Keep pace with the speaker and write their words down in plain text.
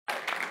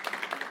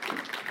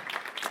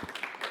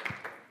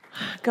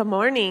Good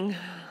morning.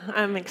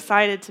 I'm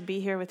excited to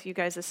be here with you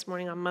guys this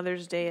morning on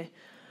Mother's Day.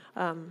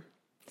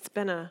 It's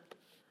been a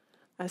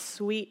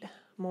sweet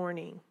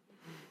morning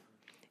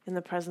in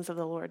the presence of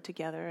the Lord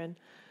together.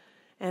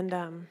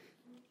 And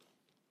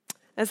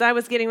as I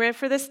was getting ready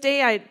for this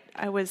day,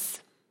 I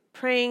was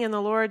praying, and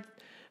the Lord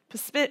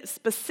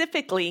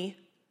specifically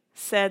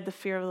said the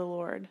fear of the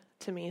Lord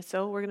to me.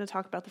 So we're going to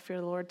talk about the fear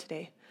of the Lord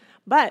today.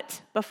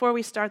 But before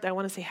we start, I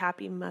want to say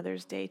Happy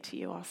Mother's Day to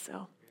you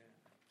also.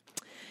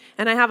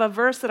 And I have a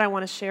verse that I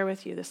want to share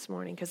with you this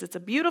morning because it's a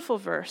beautiful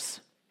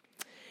verse.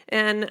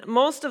 And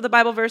most of the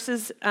Bible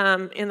verses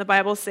in the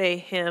Bible say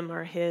him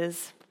or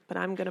his, but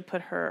I'm going to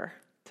put her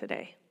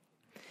today.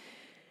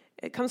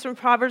 It comes from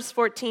Proverbs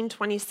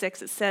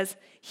 14:26. It says,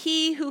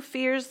 "He who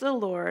fears the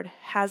Lord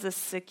has a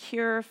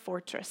secure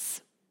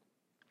fortress,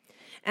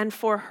 and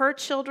for her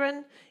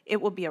children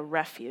it will be a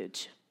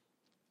refuge."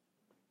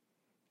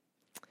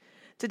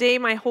 Today,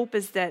 my hope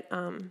is that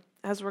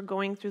as we're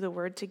going through the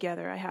Word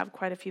together, I have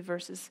quite a few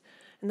verses,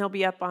 and they'll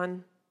be up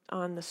on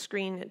the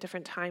screen at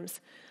different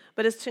times.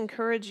 But it's to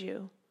encourage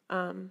you,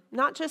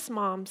 not just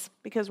moms,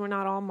 because we're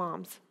not all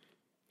moms,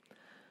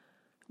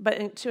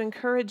 but to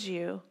encourage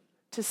you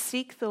to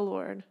seek the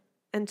Lord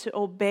and to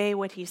obey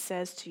what He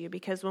says to you,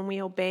 because when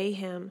we obey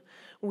Him,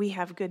 we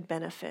have good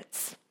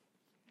benefits.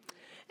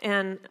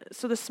 And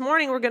so this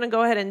morning, we're going to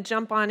go ahead and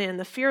jump on in.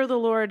 The fear of the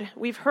Lord,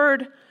 we've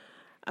heard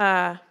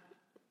that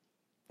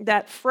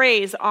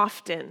phrase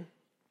often.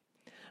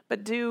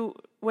 But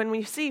when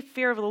we see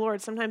fear of the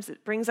Lord, sometimes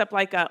it brings up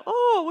like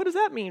what does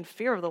that mean?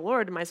 Fear of the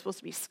Lord? Am I supposed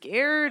to be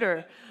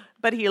scared?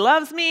 But He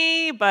loves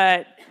me,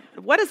 but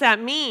what does that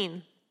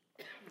mean?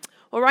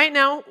 Well, right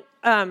now,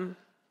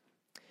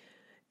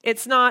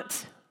 it's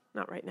not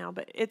right now,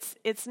 but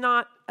it's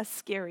not a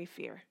scary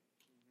fear.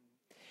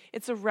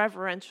 It's a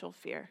reverential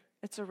fear.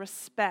 It's a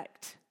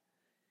respect.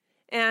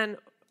 And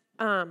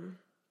we're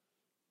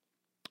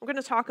going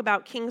to talk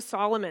about King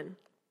Solomon.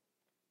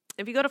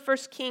 If you go to 1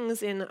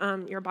 Kings in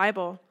your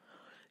Bible,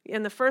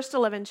 in the first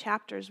 11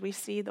 chapters, we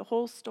see the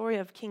whole story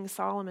of King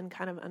Solomon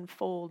kind of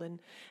unfold and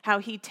how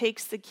he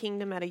takes the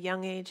kingdom at a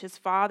young age. His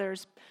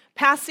father's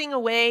passing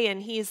away,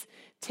 and he's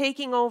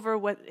taking over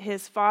what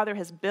his father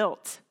has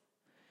built.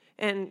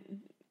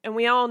 And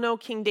we all know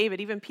King David.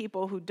 Even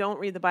people who don't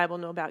read the Bible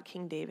know about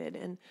King David.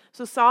 And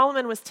so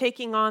Solomon was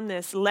taking on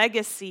this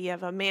legacy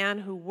of a man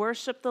who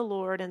worshiped the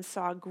Lord and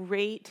saw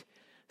great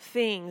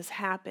things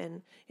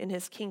happen in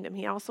his kingdom.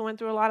 He also went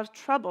through a lot of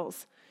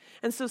troubles.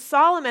 And so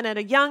Solomon at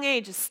a young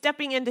age is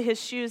stepping into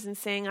his shoes and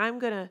saying,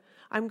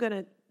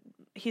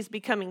 he's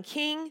becoming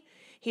king.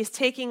 He's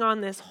taking on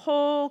this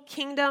whole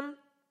kingdom.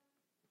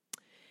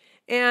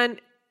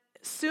 And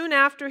soon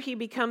after he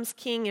becomes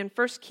king, in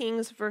 1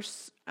 Kings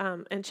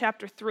in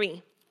chapter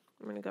 3,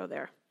 I'm going to go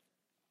there.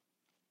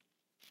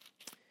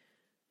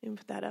 Let me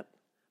put that up.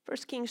 1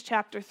 Kings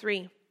chapter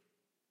 3.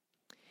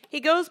 He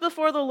goes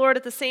before the Lord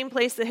at the same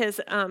place that his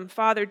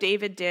father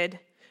David did,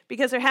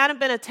 because there hadn't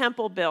been a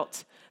temple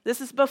built. This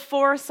is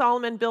before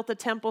Solomon built the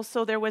temple,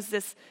 so there was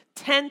this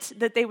tent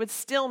that they would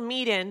still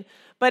meet in,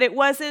 but it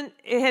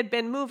had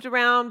been moved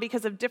around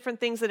because of different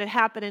things that had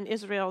happened in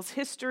Israel's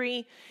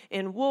history,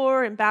 in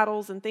war and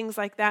battles and things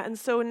like that. And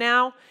so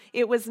now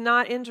it was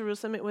not in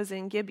Jerusalem, it was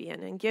in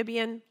Gibeon. And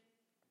Gibeon,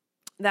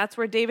 that's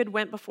where David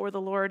went before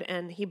the Lord,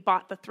 and he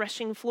bought the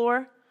threshing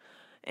floor.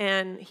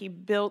 And he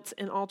built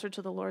an altar to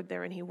the Lord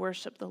there, and he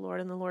worshiped the Lord,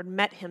 and the Lord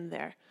met him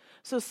there.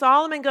 So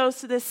Solomon goes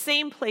to this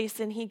same place,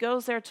 and he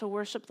goes there to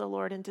worship the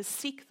Lord and to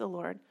seek the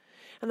Lord.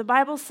 And the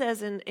Bible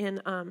says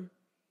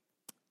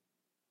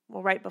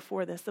right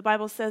before this, the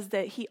Bible says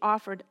that he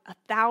offered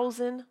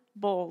 1,000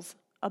 bulls,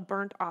 a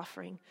burnt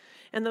offering.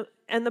 And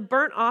the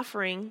burnt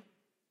offering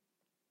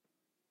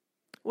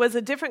was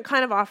a different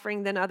kind of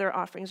offering than other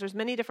offerings. There's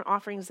many different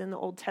offerings in the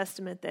Old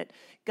Testament that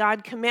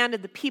God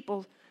commanded the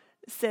people,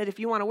 said, if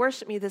you want to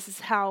worship me, this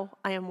is how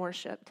I am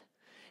worshiped.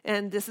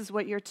 And this is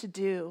what you're to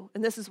do.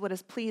 And this is what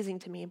is pleasing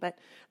to me. But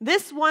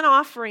this one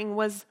offering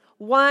was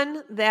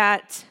one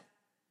that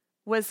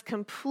was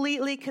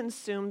completely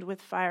consumed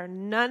with fire.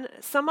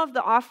 Some of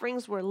the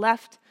offerings were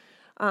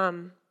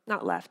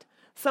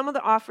some of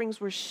the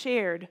offerings were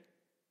shared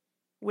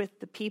with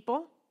the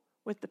people,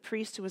 with the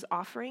priest who was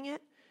offering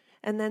it.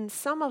 And then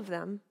some of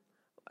them,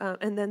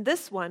 and then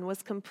this one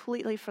was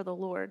completely for the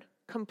Lord.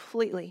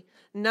 Completely.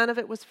 None of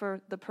it was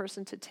for the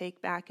person to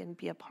take back and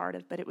be a part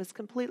of, but it was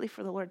completely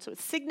for the Lord. So it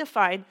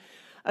signified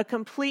a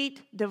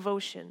complete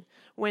devotion.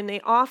 When they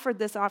offered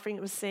this offering,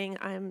 it was saying,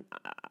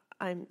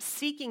 I'm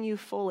seeking you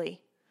fully.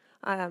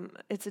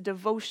 It's a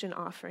devotion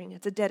offering.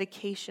 It's a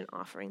dedication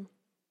offering.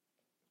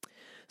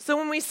 So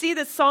when we see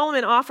that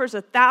Solomon offers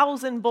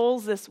 1,000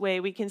 bulls this way,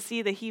 we can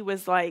see that he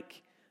was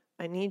like,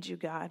 I need you,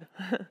 God.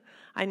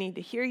 I need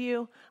to hear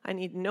you. I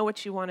need to know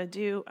what you want to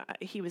do.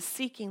 He was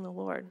seeking the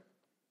Lord.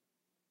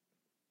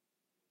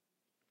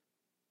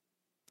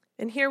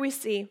 And here we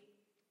see,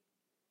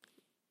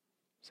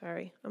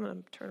 I'm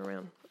going to turn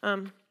around.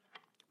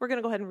 We're going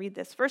to go ahead and read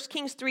this. 1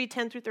 Kings 3,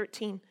 10 through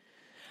 13.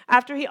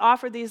 After he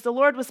offered these, the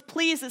Lord was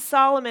pleased that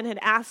Solomon had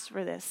asked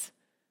for this.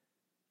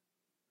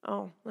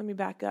 Oh, let me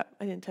back up.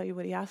 I didn't tell you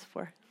what he asked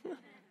for.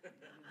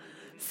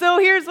 So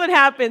here's what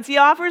happens. He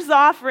offers the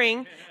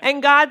offering,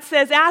 and God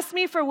says, ask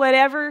me for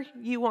whatever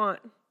you want.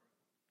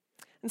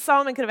 And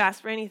Solomon could have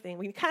asked for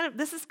anything.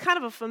 This is kind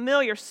of a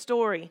familiar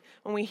story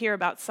when we hear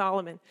about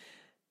Solomon.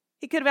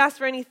 He could have asked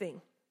for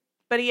anything,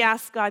 but he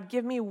asked God,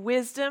 give me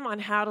wisdom on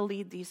how to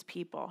lead these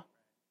people.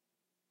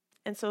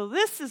 And so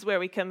this is where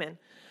we come in.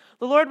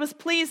 The Lord was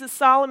pleased that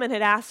Solomon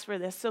had asked for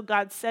this, so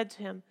God said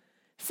to him,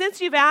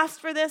 since you've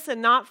asked for this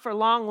and not for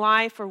long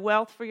life or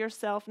wealth for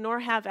yourself,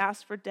 nor have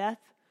asked for death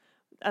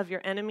of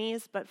your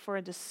enemies, but for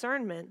a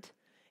discernment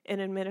in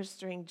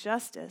administering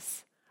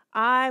justice,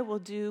 I will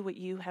do what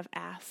you have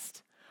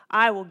asked.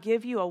 I will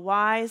give you a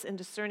wise and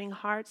discerning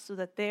heart so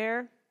that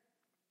there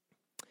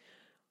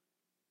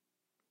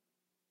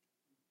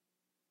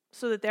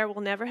will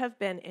never have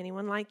been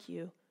anyone like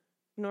you,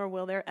 nor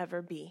will there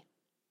ever be.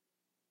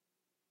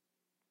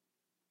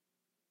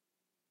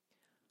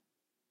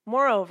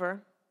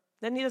 Moreover,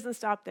 then he doesn't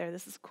stop there.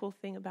 This is a cool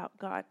thing about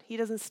God. He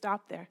doesn't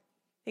stop there.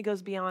 He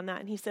goes beyond that,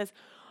 and he says,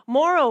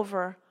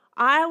 moreover,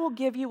 I will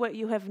give you what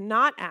you have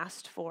not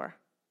asked for,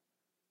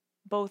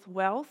 both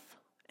wealth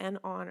and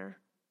honor,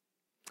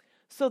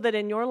 so that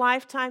in your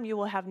lifetime you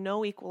will have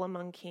no equal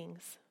among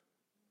kings.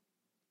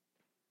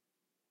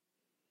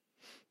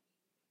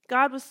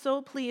 God was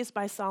so pleased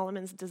by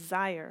Solomon's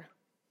desire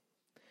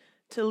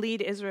to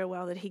lead Israel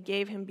well that he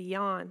gave him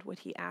beyond what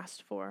he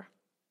asked for.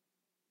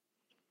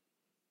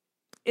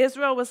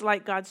 Israel was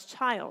like God's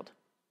child,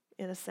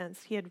 in a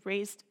sense. He had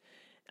raised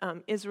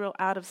Israel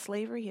out of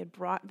slavery. He had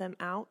brought them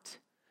out,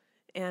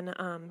 and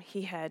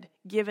he had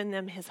given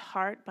them his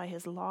heart by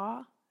his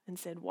law and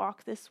said,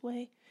 walk this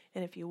way,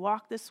 and if you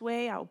walk this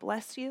way, I'll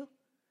bless you.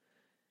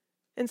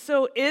 And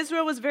so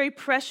Israel was very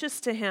precious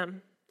to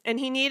him, and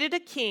he needed a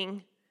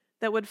king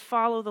that would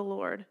follow the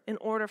Lord in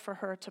order for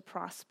her to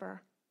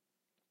prosper.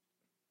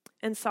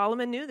 And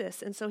Solomon knew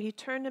this, and so he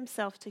turned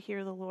himself to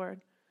hear the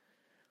Lord.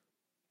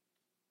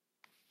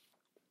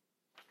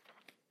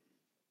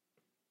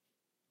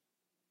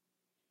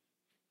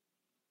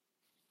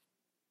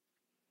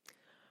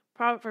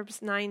 Proverbs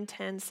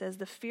 9:10 says,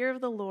 the fear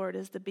of the Lord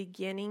is the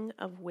beginning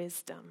of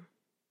wisdom,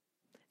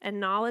 and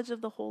knowledge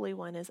of the Holy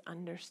One is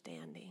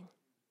understanding.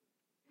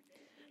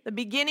 The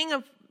beginning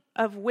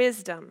of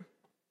wisdom.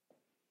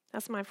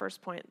 That's my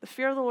first point. The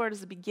fear of the Lord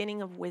is the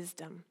beginning of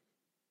wisdom.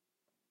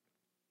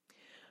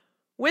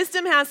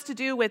 Wisdom has to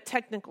do with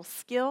technical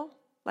skill,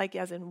 like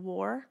as in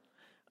war.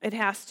 It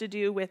has to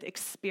do with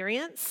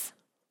experience,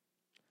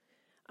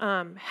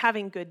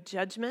 having good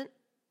judgment.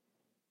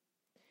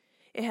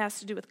 It has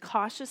to do with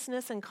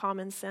cautiousness and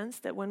common sense,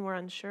 that when we're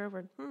unsure,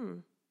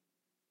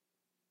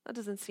 that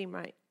doesn't seem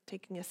right.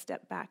 Taking a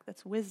step back,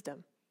 that's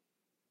wisdom.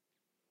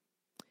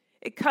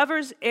 It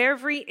covers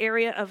every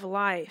area of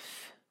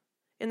life.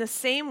 In the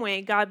same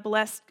way, God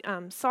blessed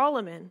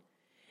Solomon,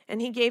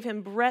 and he gave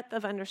him breadth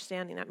of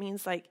understanding. That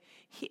means,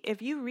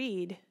 if you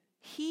read,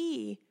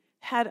 he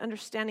had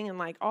understanding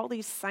in all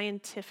these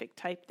scientific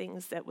type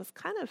things that was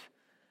kind of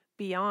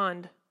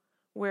beyond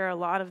where a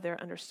lot of their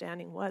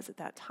understanding was at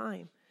that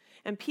time.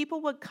 And people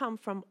would come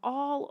from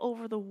all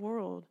over the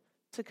world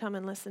to come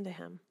and listen to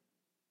him.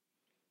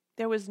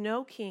 There was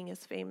no king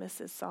as famous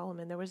as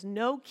Solomon. There was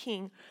no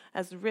king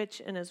as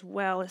rich and as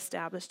well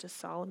established as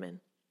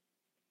Solomon.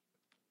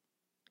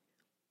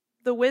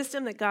 The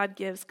wisdom that God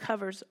gives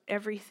covers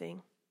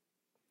everything.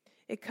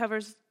 It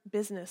covers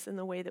business in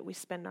the way that we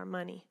spend our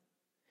money.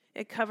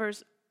 It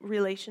covers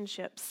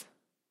relationships.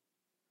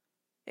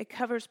 It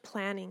covers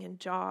planning and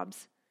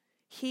jobs.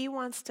 He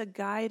wants to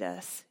guide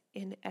us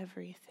in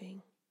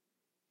everything.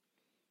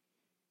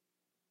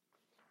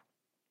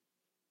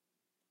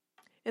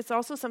 It's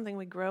also something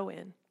we grow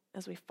in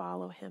as we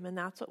follow him, and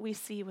that's what we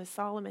see with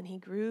Solomon. He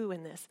grew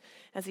in this.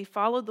 As he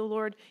followed the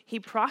Lord, he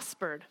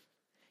prospered.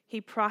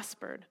 He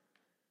prospered.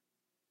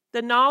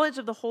 The knowledge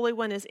of the Holy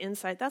One is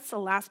insight. That's the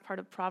last part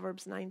of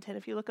Proverbs 9:10.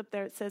 If you look up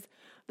there, it says,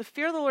 the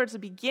fear of the Lord is the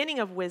beginning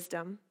of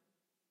wisdom.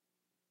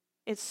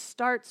 It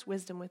starts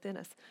wisdom within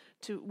us.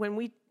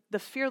 The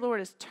fear of the Lord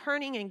is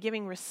turning and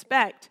giving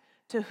respect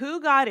to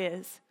who God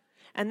is,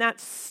 and that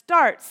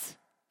starts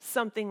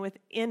something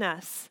within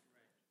us.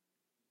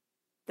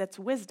 That's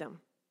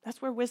wisdom.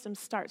 That's where wisdom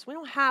starts. We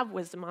don't have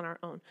wisdom on our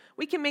own.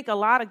 We can make a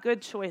lot of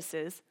good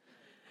choices,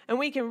 and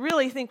we can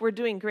really think we're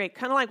doing great.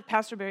 Kind of like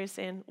Pastor Barry was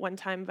saying one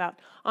time about,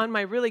 on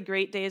my really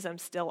great days, I'm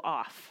still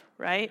off,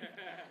 right?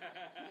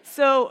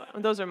 So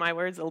those are my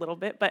words a little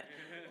bit, but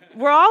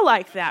we're all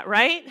like that,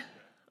 right?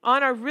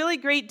 On our really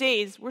great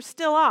days, we're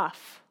still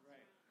off.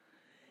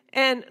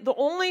 And the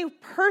only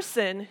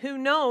person who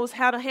knows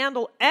how to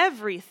handle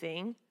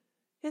everything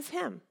is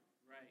him.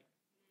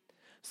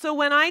 So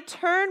when I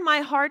turn my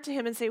heart to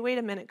him and say, wait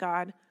a minute,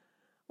 God,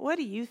 what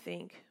do you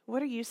think?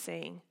 What are you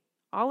saying?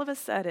 All of a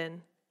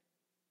sudden,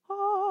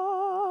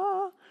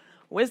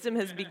 wisdom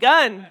has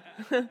begun.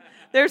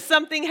 There's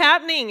something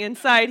happening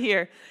inside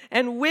here.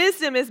 And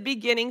wisdom is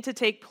beginning to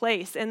take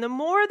place. And the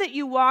more that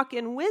you walk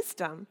in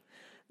wisdom,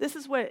 This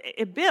is what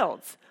it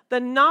builds. The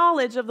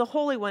knowledge of the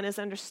Holy One is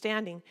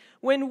understanding.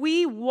 When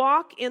we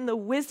walk in the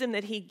wisdom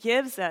that he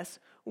gives us,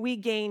 we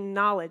gain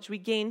knowledge.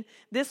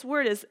 This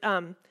word is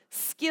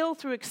skill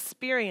through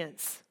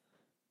experience.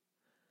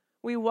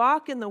 We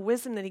walk in the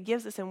wisdom that he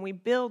gives us, and we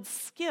build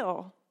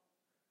skill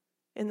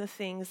in the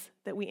things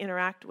that we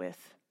interact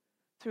with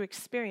through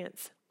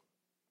experience.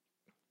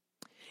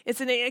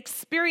 It's an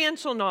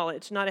experiential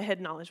knowledge, not a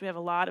head knowledge. We have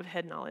a lot of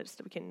head knowledge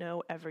so we can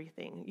know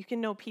everything. You can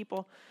know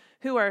people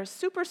who are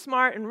super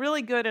smart and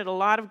really good at a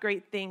lot of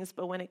great things,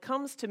 but when it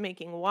comes to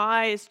making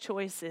wise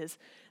choices,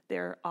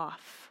 they're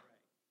off.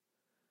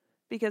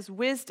 Because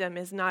wisdom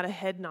is not a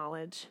head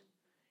knowledge.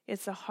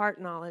 It's a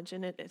heart knowledge,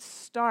 and it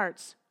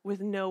starts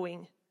with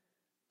knowing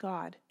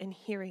God and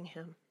hearing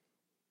him.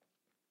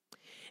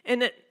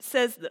 And it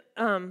says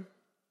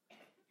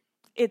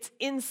it's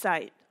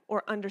insight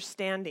or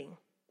understanding.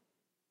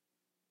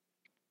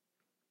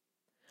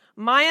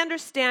 My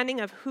understanding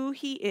of who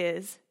he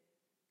is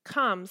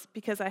comes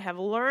because I have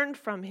learned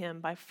from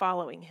him by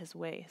following his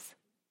ways.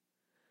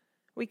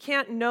 We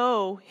can't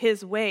know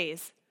his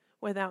ways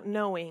without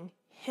knowing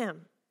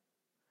him.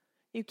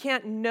 You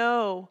can't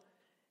know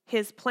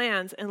his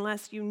plans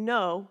unless you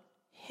know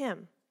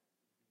him.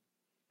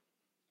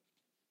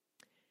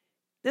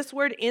 This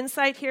word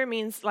insight here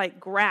means like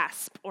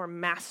grasp or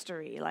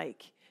mastery,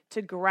 like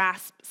to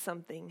grasp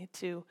something.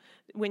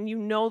 When you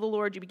know the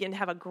Lord, you begin to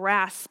have a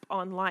grasp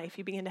on life.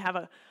 You begin to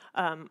have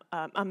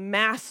a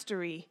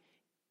mastery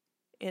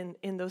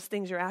in those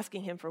things you're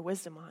asking him for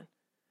wisdom on.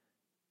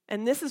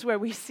 And this is where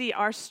we see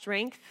our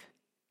strength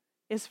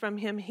is from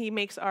him. He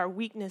makes our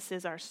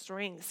weaknesses our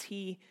strengths.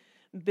 He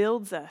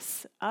builds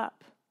us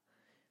up.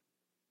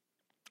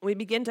 We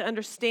begin to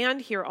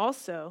understand here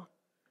also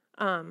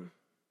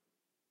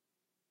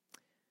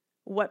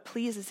what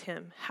pleases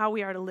him, how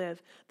we are to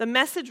live. The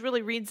Message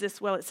really reads this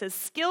well. It says,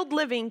 skilled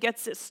living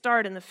gets its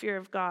start in the fear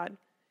of God.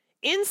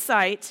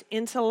 Insight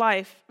into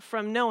life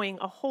from knowing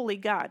a holy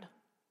God.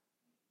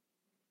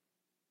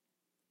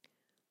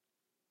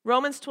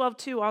 Romans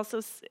 12:2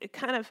 also it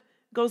kind of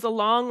goes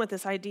along with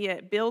this idea.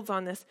 It builds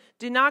on this.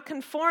 Do not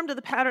conform to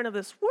the pattern of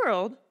this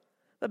world,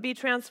 but be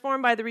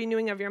transformed by the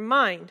renewing of your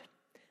mind.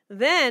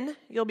 Then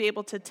you'll be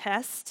able to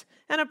test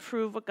and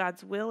approve what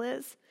God's will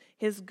is,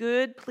 his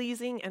good,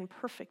 pleasing, and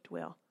perfect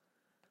will.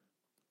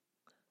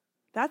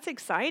 That's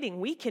exciting.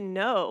 We can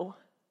know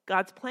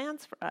God's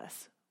plans for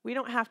us. We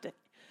don't have to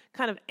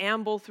kind of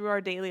amble through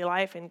our daily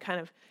life and kind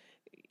of,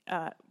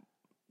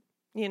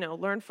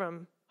 learn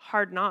from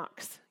hard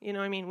knocks. You know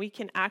what I mean? We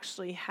can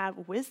actually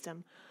have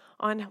wisdom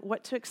on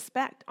what to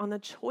expect, on the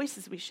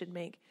choices we should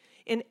make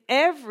in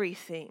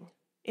everything.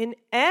 In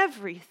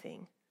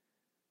everything.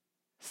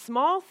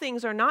 Small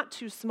things are not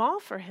too small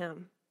for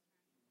him.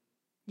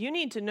 You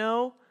need to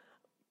know,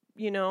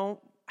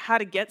 how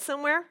to get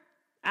somewhere.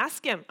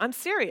 Ask him. I'm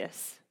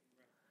serious.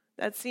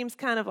 That seems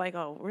kind of like,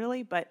 oh,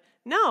 really? But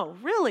no,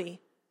 really.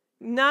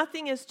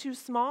 Nothing is too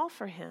small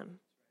for him.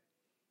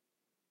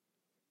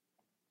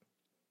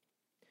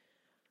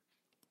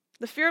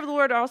 The fear of the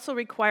Lord also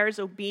requires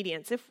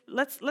obedience.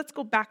 Let's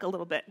go back a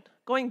little bit.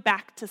 Going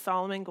back to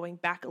Solomon, going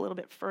back a little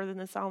bit further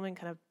than Solomon,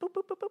 kind of boop,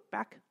 boop, boop, boop,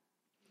 back.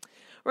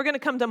 We're going to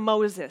come to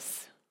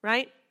Moses,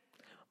 right?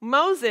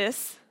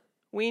 Moses,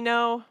 we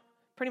know,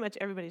 pretty much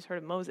everybody's heard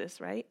of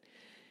Moses, right?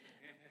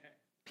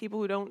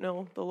 People who don't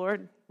know the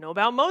Lord know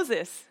about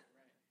Moses.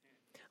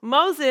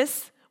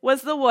 Moses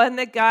was the one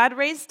that God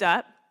raised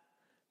up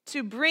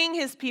to bring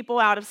his people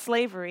out of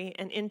slavery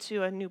and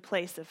into a new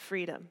place of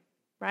freedom,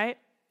 right?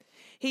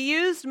 He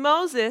used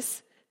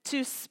Moses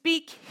to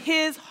speak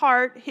his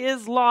heart,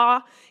 his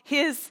law,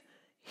 his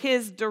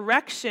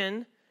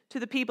direction to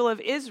the people of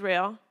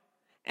Israel,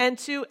 and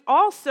to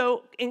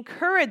also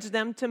encourage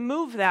them to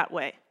move that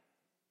way.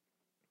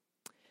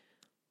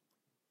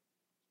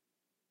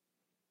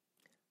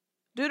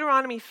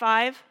 Deuteronomy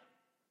 4,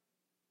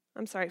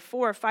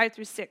 5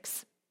 through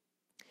 6.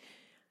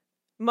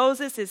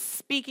 Moses is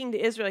speaking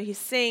to Israel. He's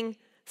saying,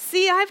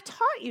 see, I've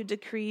taught you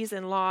decrees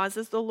and laws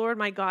as the Lord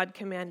my God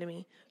commanded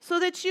me, so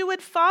that you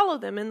would follow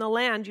them in the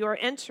land you are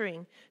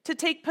entering, to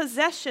take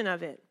possession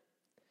of it.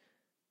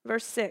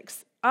 Verse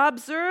 6,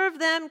 observe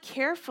them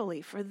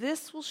carefully, for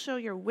this will show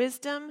your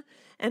wisdom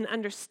and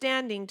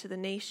understanding to the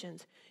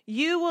nations.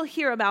 You will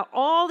hear about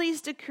all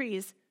these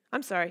decrees.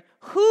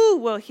 Who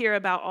will hear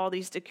about all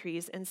these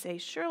decrees and say,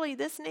 surely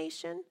this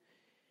nation,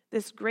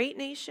 this great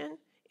nation,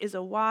 is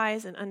a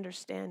wise and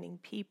understanding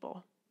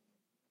people.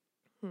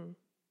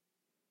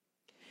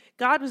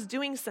 God was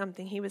doing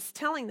something. He was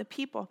telling the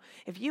people,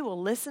 if you will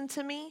listen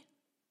to me,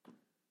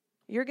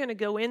 you're going to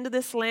go into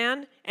this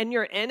land, and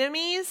your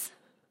enemies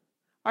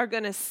are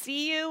going to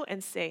see you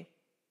and say,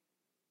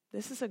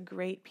 this is a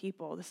great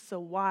people. This is a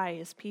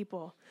wise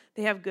people.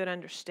 They have good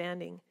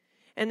understanding.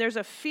 And there's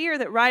a fear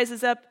that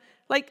rises up.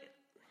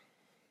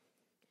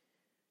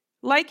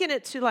 Liken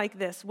it to like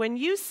this. When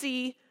you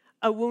see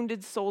a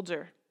wounded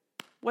soldier,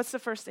 what's the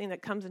first thing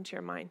that comes into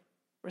your mind?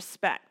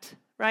 Respect,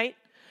 right?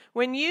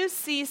 When you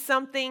see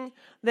something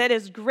that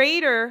is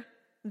greater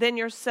than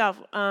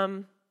yourself,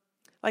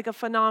 like a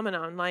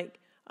phenomenon, like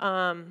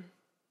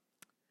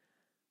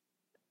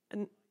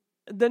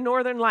the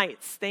Northern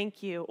Lights,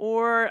 thank you,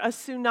 or a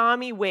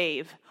tsunami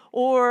wave,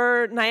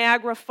 or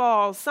Niagara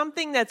Falls,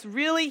 something that's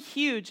really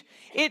huge,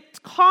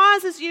 it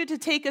causes you to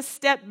take a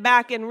step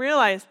back and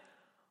realize,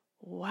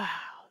 wow,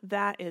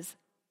 that is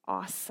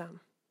awesome.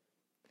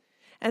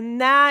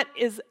 And that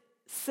is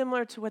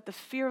similar to what the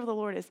fear of the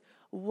Lord is.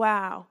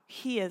 Wow,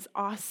 he is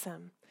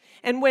awesome.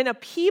 And when a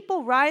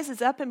people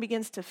rises up and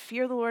begins to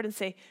fear the Lord and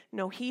say,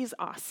 no, he's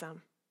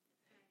awesome,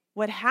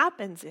 what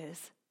happens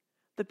is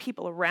the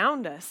people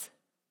around us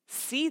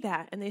see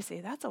that and they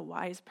say, that's a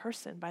wise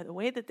person. By the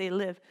way that they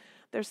live,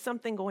 there's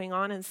something going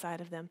on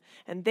inside of them.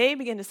 And they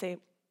begin to say,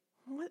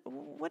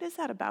 what is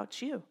that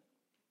about you?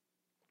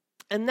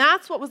 And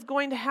that's what was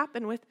going to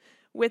happen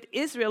with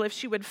Israel. If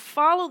she would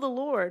follow the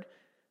Lord,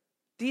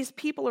 these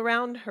people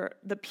around her,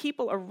 the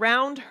people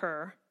around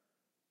her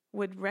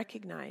would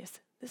recognize,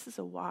 this is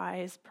a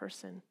wise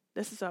person.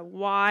 This is a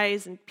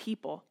wise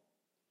people.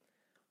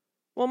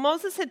 Well,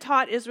 Moses had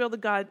taught Israel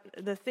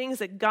the things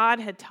that God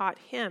had taught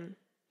him.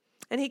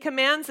 And he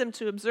commands them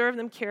to observe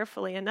them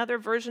carefully. Another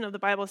version of the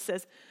Bible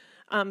says,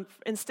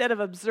 instead of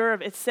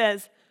observe, it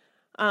says,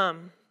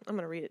 I'm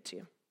going to read it to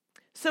you.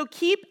 So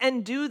keep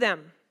and do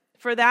them,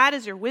 for that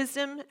is your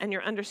wisdom and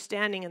your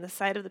understanding in the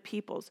sight of the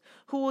peoples,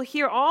 who will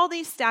hear all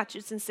these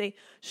statutes and say,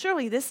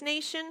 surely this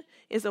nation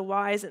is a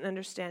wise and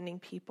understanding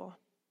people.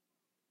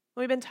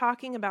 We've been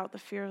talking about the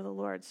fear of the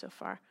Lord so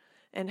far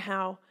and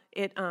how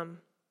it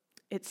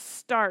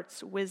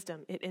starts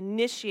wisdom. It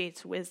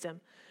initiates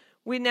wisdom.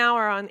 We now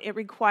are on, it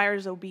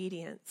requires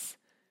obedience.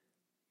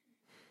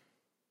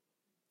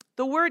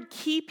 The word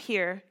keep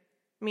here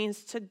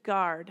means to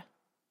guard,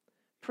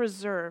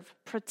 preserve,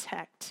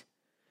 protect.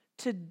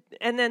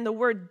 And then the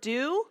word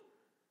do,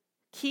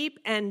 keep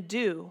and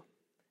do,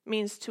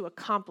 means to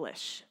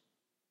accomplish.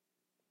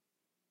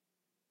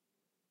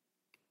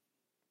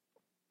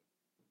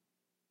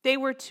 They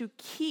were to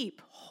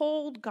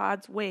hold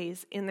God's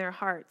ways in their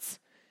hearts.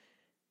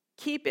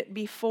 Keep it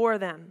before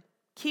them.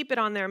 Keep it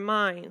on their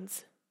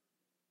minds.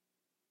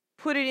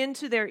 Put it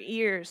into their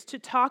ears, to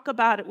talk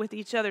about it with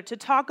each other, to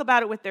talk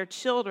about it with their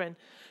children,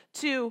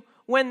 to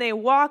when they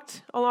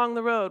walked along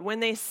the road,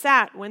 when they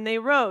sat, when they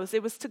rose.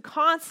 It was to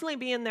constantly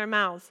be in their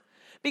mouths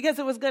because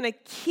it was going to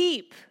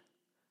keep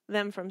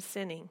them from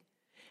sinning.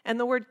 And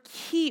the word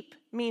keep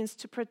means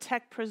to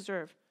protect,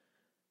 preserve.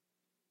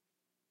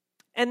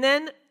 And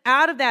then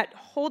out of that,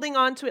 holding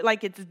on to it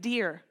like it's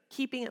dear,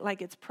 keeping it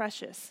like it's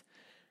precious,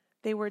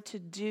 they were to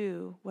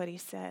do what he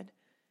said.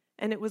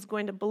 And it was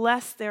going to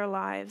bless their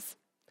lives.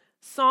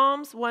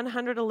 Psalms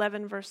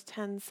 111 verse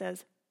 10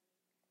 says,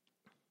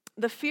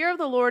 the fear of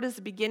the Lord is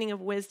the beginning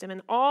of wisdom,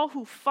 and all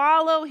who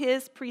follow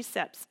his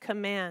precepts,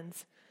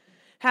 commands,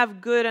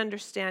 have good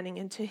understanding,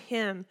 and to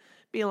him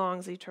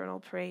belongs eternal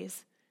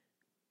praise.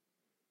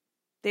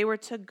 They were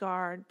to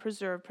guard,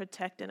 preserve,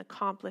 protect, and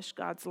accomplish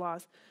God's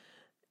laws.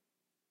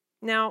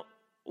 Now,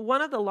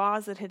 one of the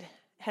laws that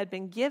had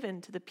been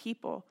given to the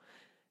people,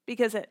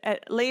 because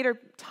at later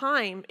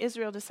time,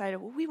 Israel decided,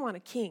 well, we want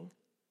a king.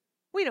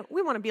 We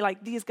want to be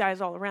like these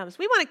guys all around us.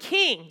 We want a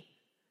king.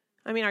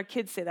 I mean, our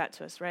kids say that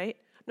to us, right?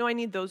 No, I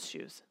need those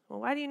shoes. Well,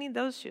 why do you need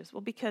those shoes?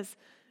 Well, because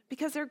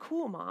they're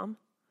cool, Mom.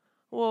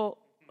 Well,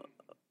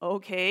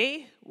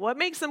 okay. What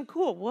makes them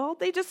cool? Well,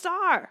 they just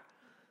are.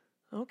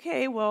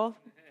 Okay, well,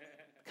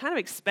 kind of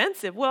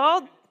expensive.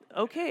 Well,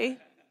 okay.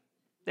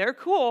 They're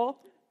cool.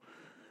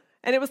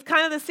 And it was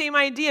kind of the same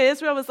idea.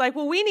 Israel was like,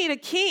 well, we need a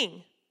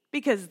king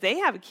because they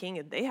have a king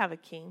and they have a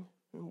king.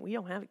 And we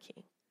don't have a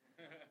king.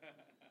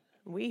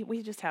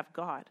 We just have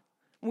God.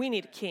 We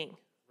need a king.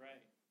 Right.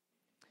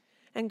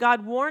 And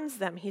God warns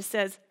them.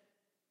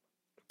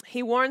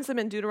 He warns them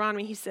in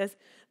Deuteronomy. He says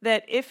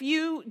that if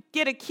you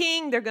get a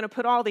king, they're going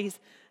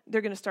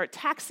to start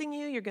taxing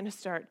you. You're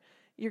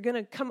going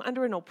to come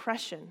under an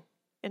oppression,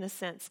 in a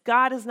sense.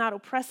 God is not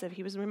oppressive.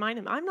 He was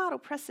reminding them, I'm not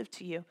oppressive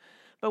to you.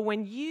 But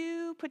when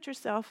you put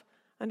yourself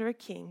under a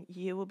king,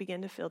 you will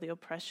begin to feel the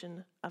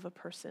oppression of a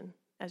person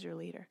as your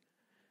leader.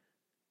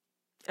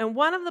 And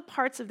one of the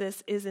parts of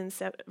this is in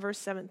verse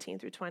 17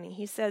 through 20.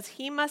 He says,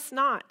 he must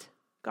not,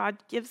 God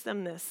gives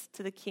them this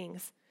to the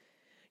kings,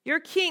 your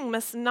king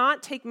must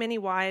not take many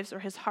wives or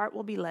his heart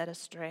will be led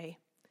astray.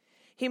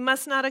 He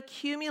must not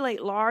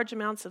accumulate large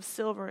amounts of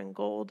silver and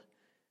gold.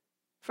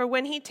 For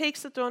when he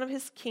takes the throne of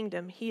his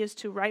kingdom, he is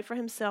to write for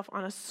himself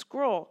on a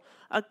scroll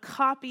a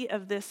copy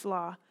of this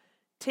law,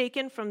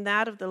 taken from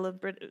that of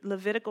the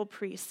Levitical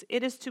priests.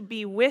 It is to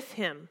be with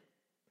him.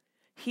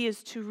 He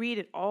is to read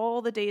it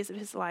all the days of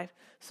his life,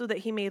 so that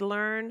he may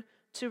learn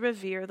to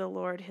revere the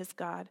Lord his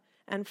God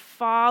and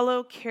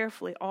follow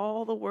carefully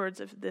all the words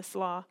of this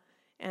law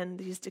and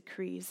these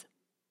decrees,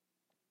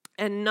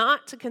 and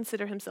not to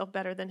consider himself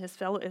better than his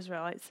fellow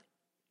Israelites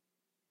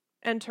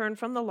and turn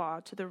from the law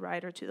to the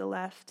right or to the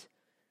left.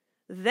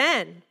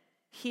 Then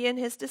he and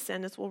his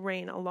descendants will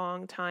reign a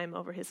long time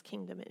over his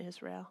kingdom in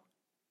Israel.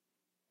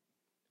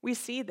 We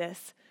see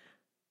this.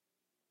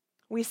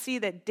 We see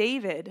that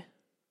David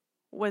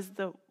was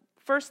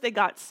first they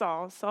got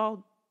Saul.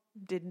 Saul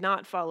did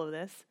not follow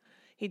this.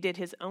 He did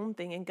his own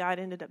thing, and God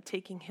ended up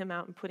taking him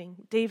out and putting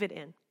David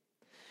in.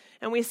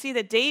 And we see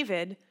that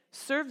David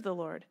served the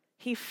Lord.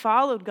 He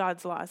followed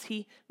God's laws.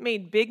 He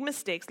made big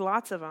mistakes,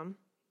 lots of them,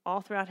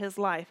 all throughout his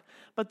life.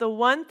 But the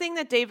one thing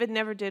that David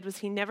never did was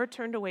he never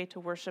turned away to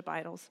worship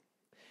idols.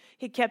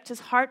 He kept his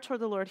heart toward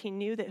the Lord. He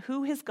knew that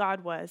who his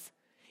God was,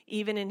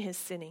 even in his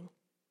sinning.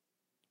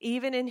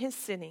 Even in his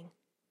sinning.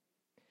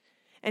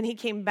 And he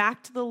came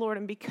back to the Lord,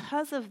 and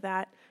because of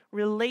that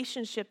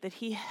relationship that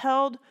he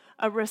held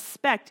a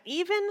respect,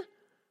 even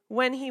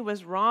when he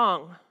was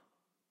wrong,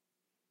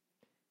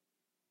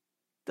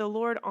 the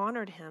Lord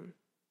honored him.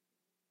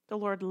 The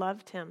Lord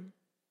loved him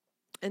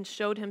and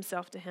showed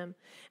himself to him.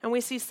 And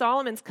we see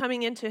Solomon's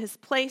coming into his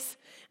place,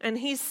 and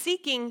he's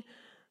seeking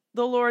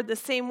the Lord the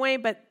same way,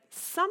 but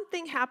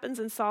something happens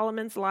in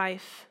Solomon's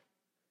life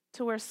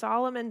to where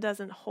Solomon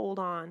doesn't hold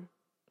on.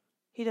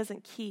 He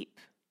doesn't keep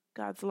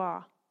God's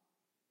law.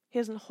 He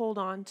doesn't hold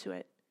on to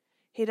it.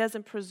 He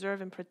doesn't preserve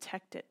and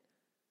protect it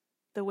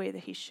the way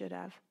that he should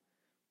have.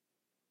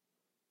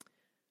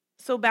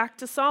 So back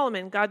to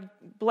Solomon. God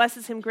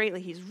blesses him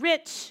greatly. He's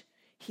rich.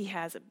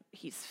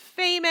 He's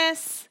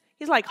famous.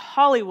 He's like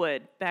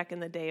Hollywood back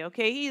in the day,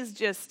 okay? He's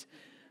just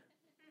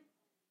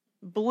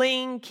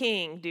bling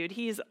king, dude.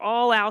 He's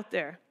all out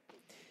there.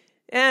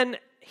 And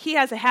he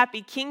has a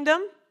happy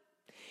kingdom.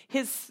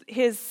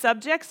 His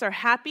subjects are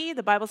happy.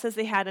 The Bible says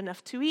they had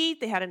enough to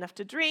eat. They had enough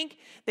to drink.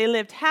 They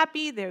lived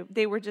happy.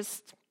 They were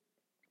just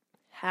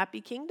happy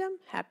kingdom,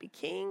 happy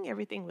king.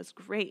 Everything was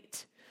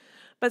great.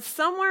 But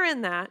somewhere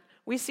in that,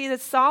 we see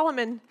that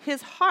Solomon,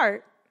 his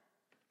heart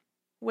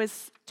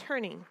was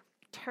turning.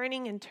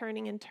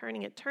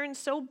 It turned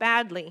so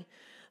badly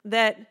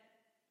that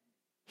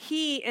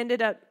he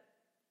ended up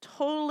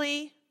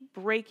totally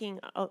breaking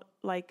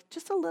like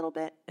just a little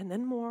bit, and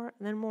then more,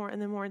 and then more,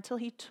 and then more, until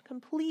he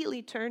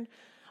completely turned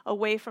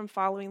away from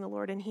following the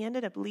Lord, and he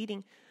ended up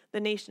leading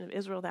the nation of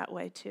Israel that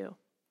way too.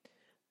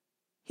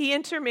 He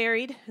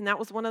intermarried, and that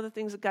was one of the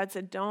things that God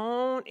said,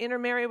 don't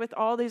intermarry with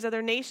all these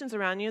other nations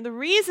around you. And the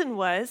reason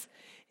was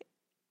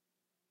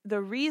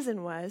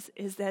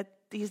is that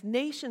these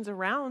nations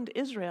around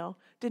Israel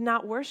did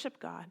not worship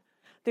God.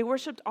 They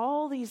worshiped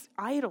all these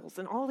idols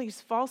and all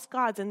these false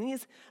gods,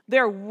 and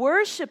their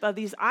worship of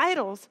these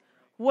idols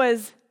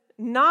was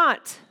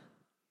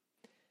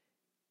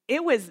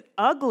it was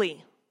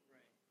ugly.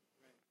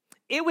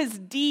 It was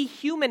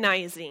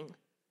dehumanizing.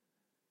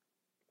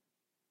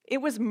 It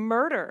was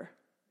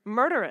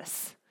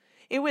murderous.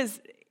 It was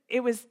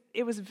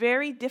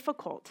very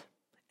difficult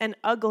and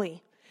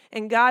ugly.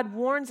 And God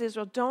warns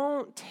Israel,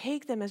 don't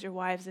take them as your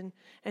wives and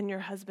your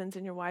husbands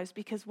and your wives,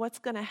 because what's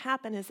going to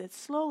happen is that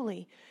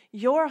slowly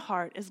your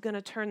heart is going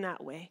to turn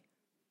that way.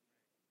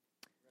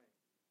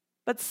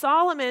 But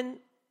Solomon,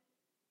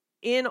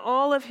 in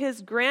all of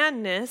his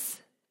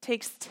grandness,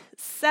 takes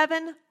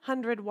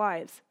 700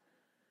 wives.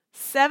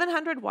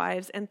 700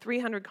 wives and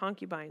 300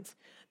 concubines.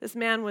 This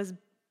man was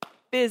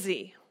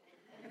busy.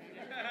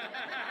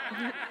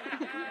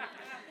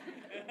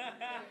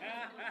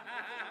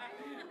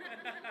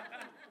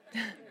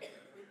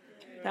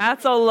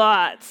 That's a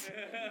lot,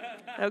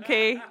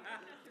 okay?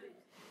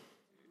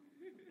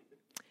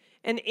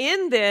 And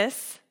in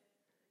this,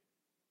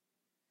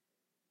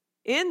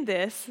 he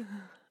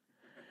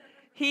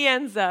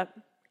ends up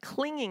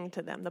clinging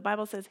to them. The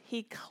Bible says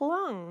he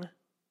clung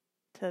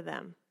to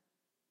them.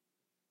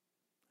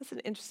 That's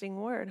an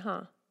interesting word,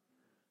 huh?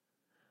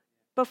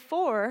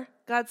 Before,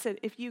 God said,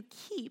 if you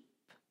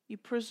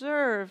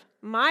preserve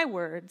my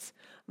words,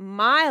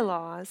 my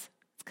laws,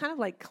 it's kind of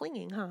like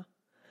clinging, huh?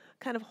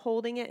 Kind of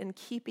holding it and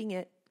keeping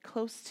it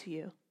close to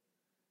you.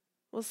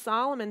 Well,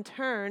 Solomon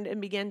turned and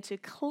began to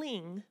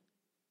cling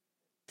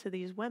to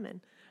these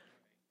women.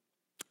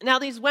 Now,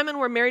 these women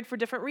were married for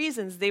different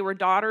reasons. They were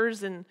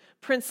daughters and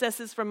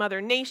princesses from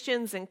other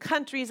nations and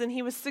countries, and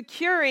he was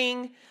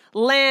securing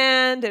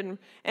land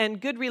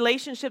and good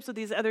relationships with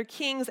these other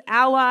kings,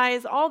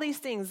 allies, all these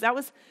things. That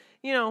was,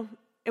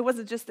 it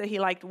wasn't just that he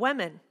liked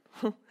women.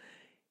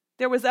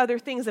 There was other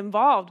things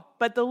involved,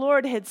 but the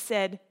Lord had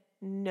said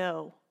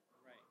no.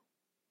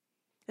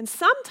 And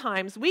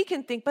sometimes we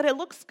can think, but it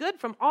looks good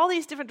from all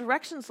these different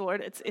directions,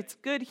 Lord. It's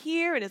good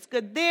here and it's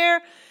good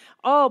there.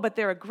 Oh, but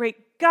they're a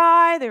great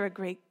guy. They're a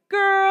great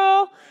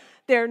girl.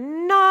 They're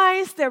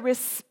nice. They're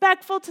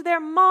respectful to their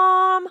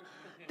mom.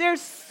 They're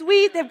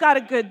sweet. They've got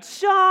a good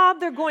job.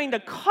 They're going to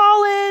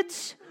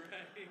college.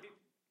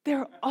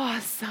 They're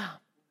awesome.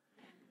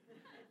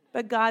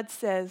 But God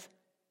says,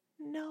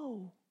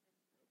 no.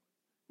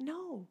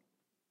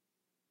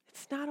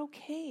 It's not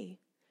okay.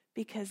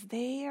 Because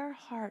their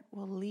heart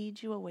will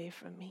lead you away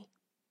from me.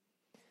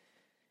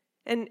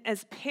 And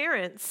as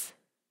parents,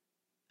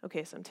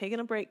 okay, so I'm taking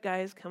a break,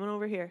 guys, coming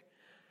over here.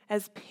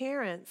 As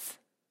parents,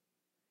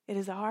 it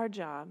is our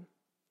job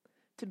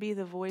to be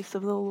the voice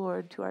of the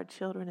Lord to our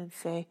children and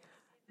say,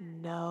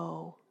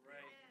 no.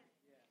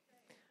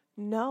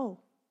 No.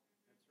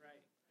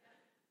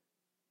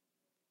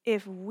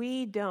 If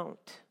we don't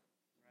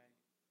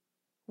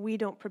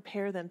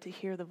prepare them to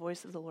hear the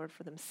voice of the Lord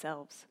for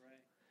themselves.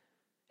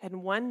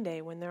 And one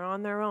day, when they're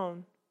on their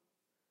own,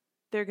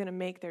 they're going to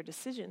make their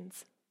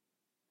decisions.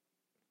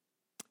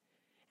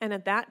 And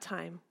at that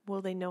time,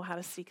 will they know how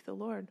to seek the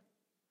Lord?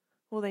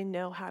 Will they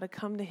know how to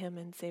come to him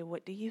and say,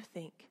 what do you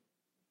think?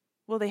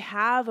 Will they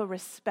have a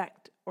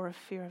respect or a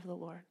fear of the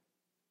Lord?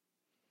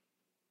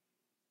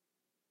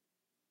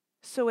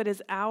 So it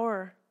is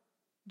our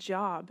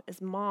job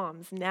as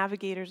moms,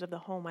 navigators of the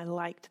home. I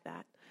liked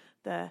that.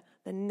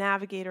 The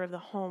navigator of the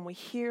home. We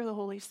hear the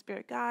Holy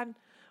Spirit. God,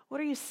 what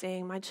are you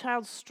saying? My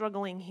child's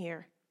struggling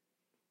here.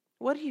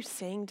 What are you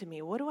saying to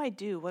me? What do I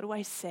do? What do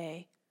I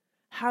say?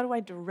 How do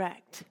I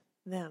direct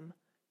them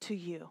to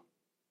you?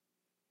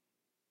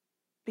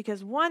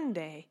 Because one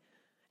day,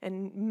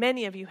 and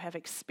many of you have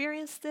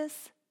experienced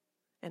this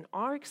and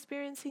are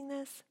experiencing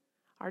this,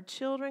 our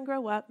children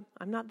grow up.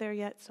 I'm not there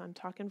yet, so I'm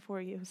talking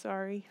for you.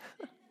 Sorry.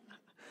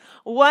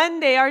 One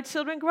day our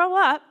children grow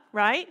up,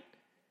 right?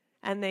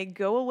 And they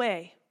go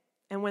away.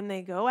 And when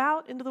they go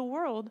out into the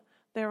world,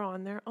 they're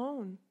on their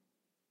own.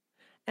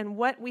 And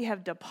what we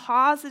have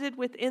deposited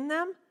within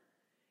them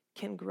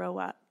can grow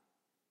up.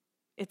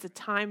 It's a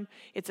time,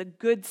 it's a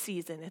good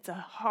season. It's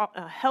a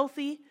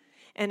healthy,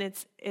 and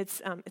it's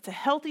a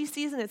healthy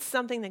season. It's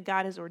something that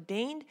God has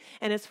ordained,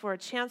 and it's for a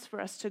chance for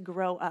us to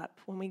grow up.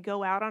 When we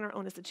go out on our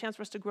own, it's a chance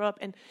for us to grow up.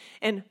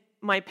 And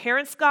my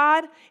parents'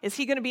 God, is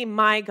he going to be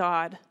my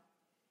God?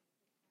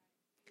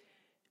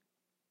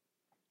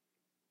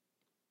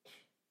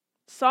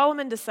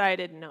 Solomon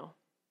decided no.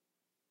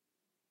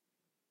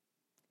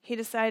 He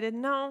decided,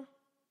 no,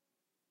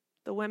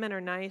 the women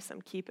are nice,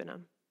 I'm keeping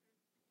them.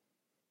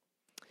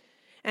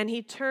 And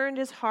he turned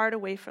his heart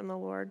away from the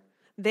Lord.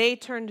 They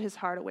turned his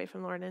heart away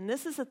from the Lord. And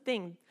this is the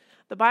thing.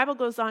 The Bible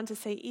goes on to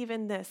say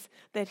even this,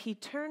 that he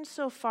turned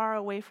so far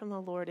away from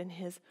the Lord in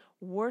his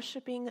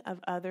worshiping of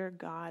other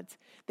gods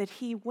that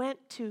he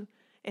went to,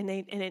 and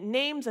it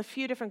names a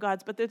few different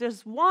gods, but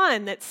there's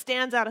one that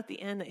stands out at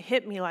the end that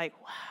hit me like,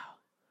 wow.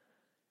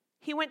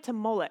 He went to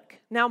Moloch.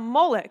 Now,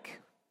 Moloch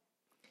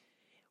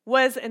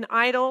was an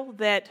idol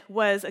that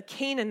was a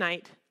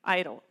Canaanite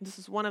idol. This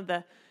is one of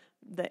the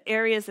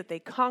areas that they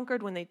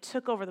conquered when they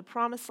took over the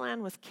promised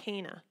land was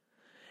Cana.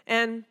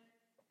 And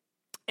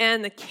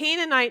the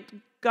Canaanite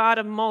god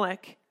of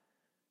Moloch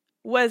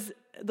was,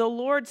 the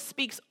Lord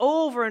speaks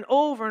over and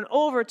over and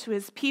over to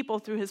his people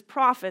through his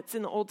prophets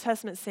in the Old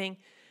Testament saying,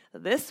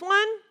 this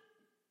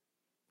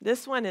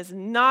one is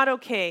not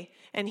okay.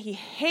 And he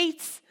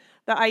hates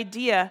the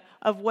idea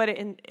of what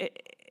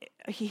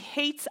he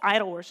hates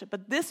idol worship.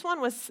 But this one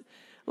was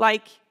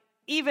like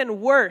even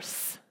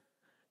worse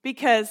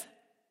because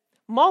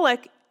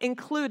Moloch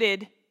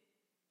included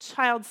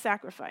child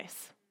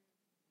sacrifice.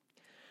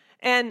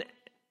 And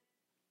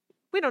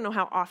we don't know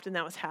how often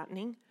that was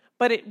happening,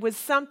 but it was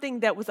something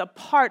that was a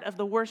part of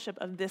the worship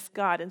of this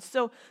God. And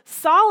so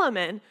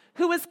Solomon,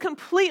 who was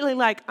completely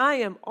like, I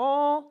am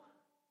all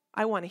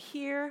I want to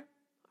hear,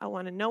 I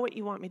want to know what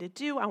you want me to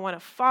do, I want to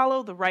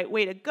follow the right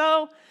way to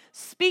go,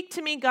 speak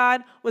to me,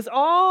 God, was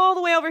all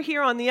the way over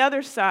here on the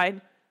other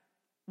side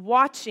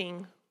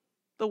watching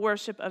the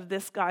worship of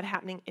this God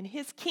happening in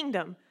his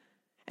kingdom.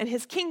 And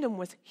his kingdom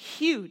was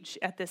huge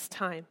at this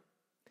time.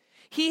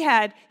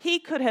 He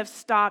could have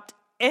stopped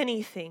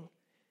anything.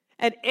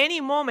 At any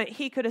moment,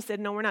 he could have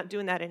said, no, we're not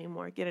doing that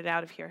anymore. Get it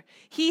out of here.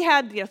 He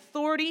had the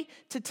authority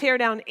to tear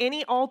down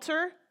any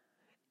altar,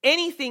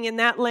 anything in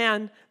that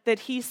land that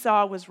he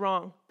saw was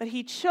wrong. But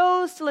he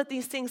chose to let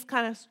these things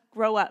kind of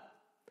grow up.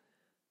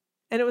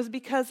 And it was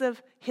because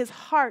of his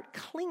heart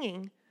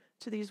clinging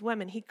to these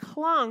women. He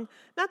clung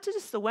not to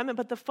just the women,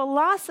 but the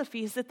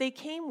philosophies that they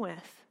came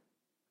with.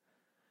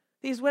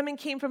 These women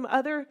came from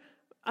other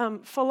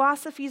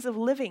philosophies of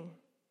living.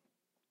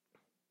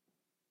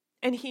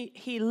 And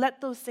he let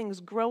those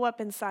things grow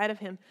up inside of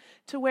him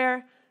to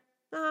where,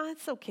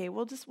 it's okay.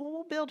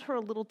 We'll build her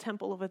a little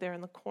temple over there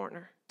in the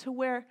corner. To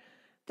where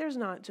there's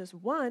not just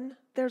one,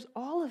 there's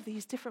all of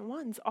these different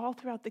ones all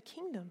throughout the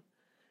kingdom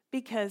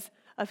because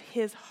of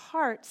his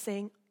heart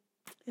saying,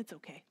 it's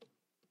okay.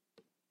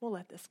 We'll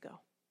let this go.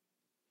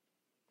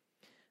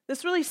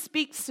 This really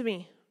speaks to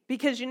me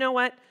because you know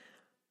what?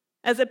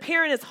 As a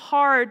parent, it's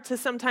hard to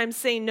sometimes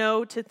say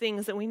no to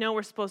things that we know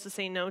we're supposed to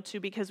say no to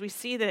because we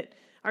see that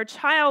our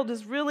child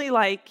is really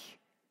like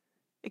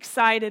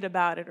excited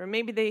about it, or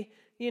maybe they,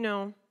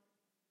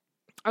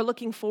 are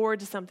looking forward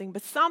to something,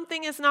 but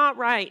something is not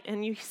right,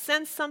 and you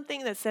sense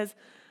something that says,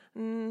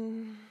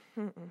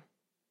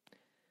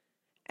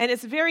 And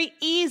it's very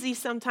easy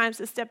sometimes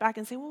to step back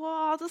and say, well,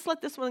 I'll just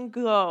let this one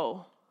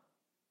go.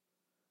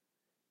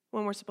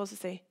 When we're supposed to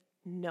say,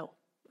 no,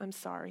 I'm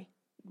sorry,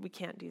 we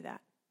can't do that.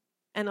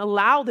 And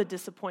allow the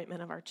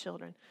disappointment of our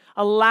children.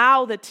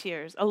 Allow the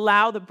tears.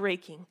 Allow the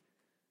breaking.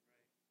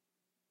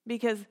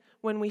 Because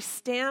when we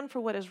stand for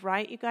what is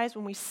right, you guys,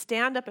 when we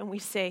stand up and we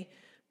say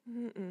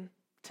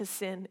to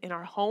sin in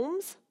our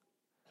homes,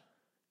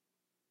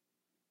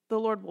 the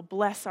Lord will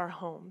bless our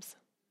homes.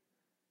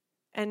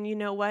 And you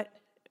know what?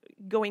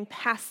 Going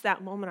past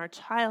that moment, our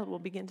child will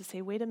begin to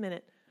say, wait a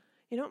minute,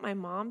 you know what my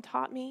mom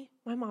taught me?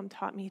 My mom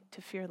taught me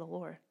to fear the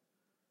Lord.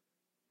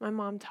 My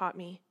mom taught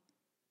me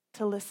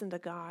to listen to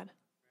God.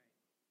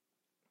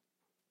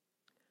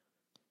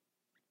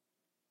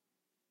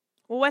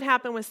 Well, what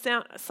happened with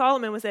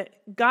Solomon was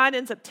that God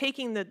ends up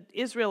taking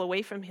Israel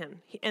away from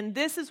him. And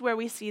this is where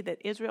we see that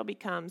Israel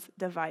becomes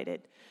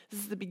divided.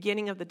 This is the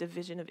beginning of the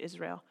division of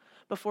Israel.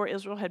 Before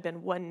Israel had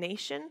been one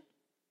nation,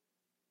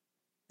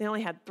 they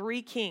only had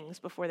 3 kings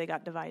before they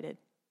got divided.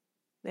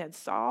 They had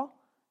Saul,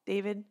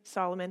 David,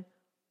 Solomon,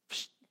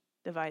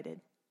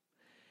 divided.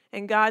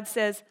 And God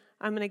says,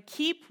 I'm going to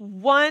keep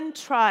one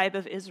tribe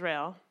of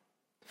Israel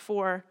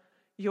for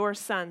your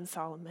son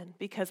Solomon,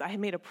 because I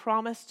made a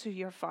promise to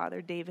your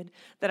father David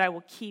that I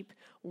will keep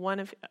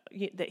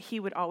that he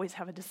would always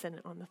have a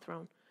descendant on the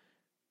throne.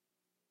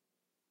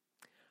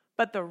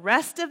 But the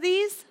rest of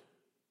these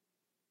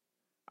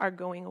are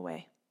going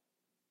away.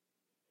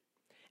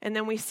 And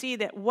then we see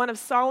that one of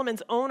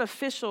Solomon's own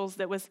officials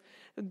that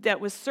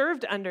was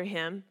served under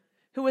him,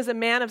 who was a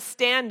man of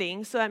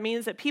standing, so that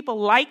means that people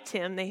liked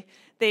him,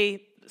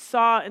 they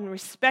saw and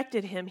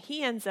respected him.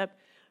 He doesn't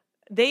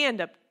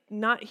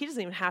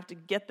even have to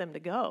get them to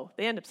go.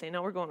 They end up saying,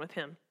 no, we're going with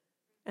him.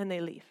 And they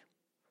leave.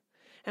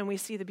 And we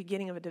see the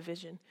beginning of a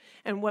division.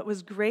 And what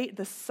was great,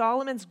 the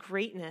Solomon's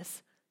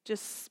greatness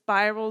just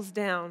spirals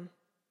down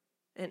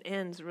and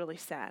ends really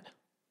sad.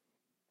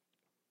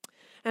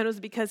 And it was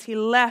because he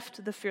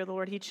left the fear of the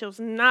Lord. He chose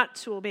not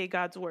to obey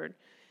God's word.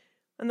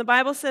 And the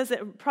Bible says that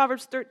in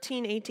Proverbs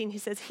 13:18, he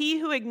says, he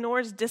who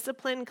ignores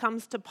discipline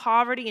comes to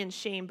poverty and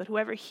shame, but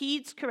whoever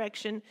heeds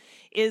correction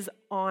is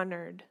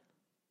honored.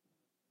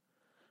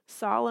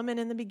 Solomon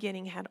in the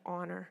beginning had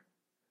honor.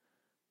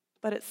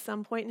 But at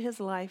some point in his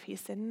life, he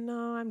said,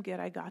 no, I'm good,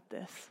 I got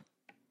this.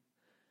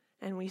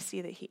 And we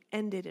see that he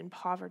ended in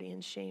poverty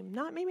and shame.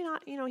 Maybe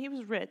not, he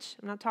was rich.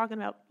 I'm not talking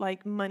about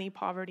like money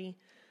poverty.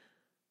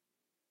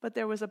 But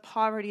there was a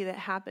poverty that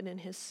happened in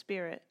his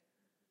spirit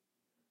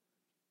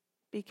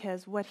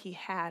because what he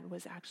had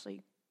was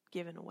actually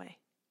given away.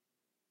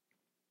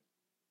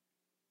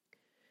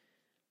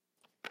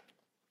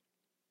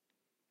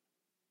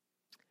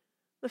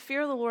 The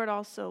fear of the Lord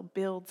also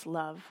builds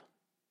love.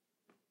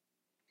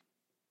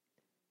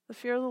 The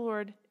fear of the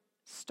Lord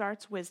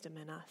starts wisdom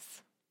in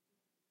us.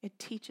 It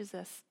teaches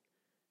us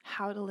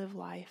how to live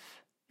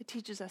life. It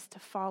teaches us to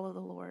follow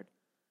the Lord.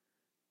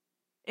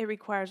 It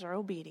requires our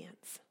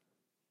obedience.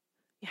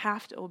 You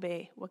have to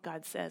obey what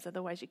God says,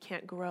 otherwise you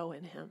can't grow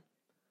in him.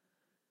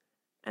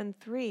 And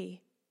 3,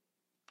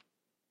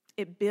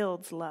 it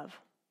builds love.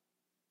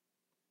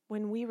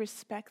 When we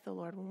respect the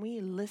Lord, when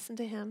we listen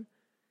to him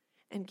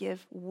and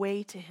give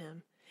way to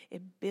him,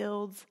 it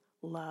builds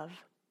love.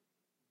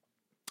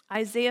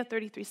 Isaiah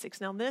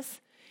 33:6. Now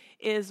this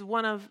is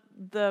one of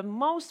the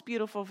most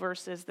beautiful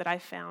verses that I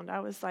found. I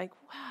was like,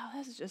 wow,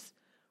 this is just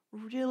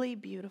really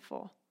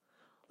beautiful.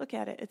 Look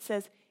at it. It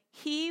says,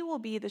 he will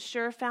be the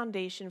sure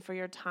foundation for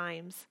your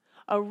times,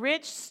 a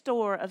rich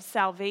store of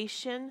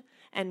salvation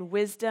and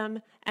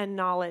wisdom and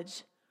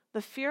knowledge.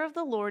 The fear of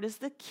the Lord is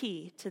the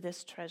key to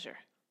this treasure.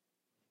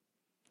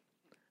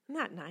 Isn't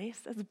that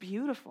nice? That's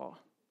beautiful.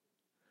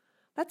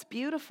 That's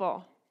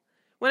beautiful.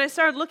 When I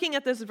started looking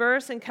at this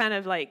verse and kind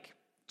of like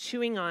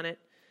chewing on it,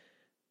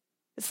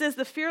 it says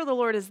the fear of the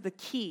Lord is the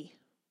key.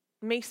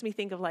 It makes me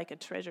think of like a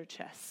treasure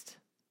chest.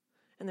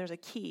 And there's a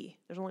key.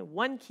 There's only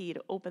one key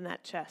to open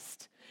that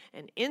chest.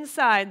 And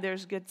inside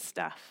there's good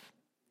stuff.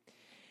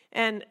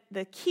 And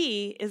the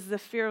key is the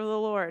fear of the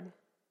Lord.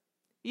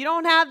 You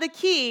don't have the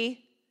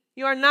key,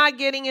 you are not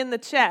getting in the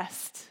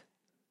chest.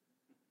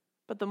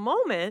 But the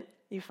moment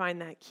you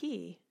find that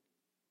key,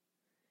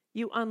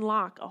 you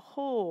unlock a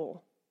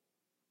whole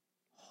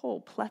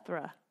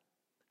plethora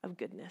of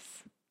goodness,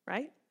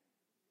 right?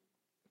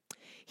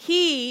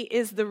 He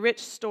is the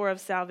rich store of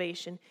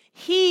salvation.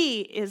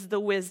 He is the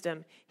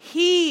wisdom.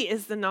 He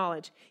is the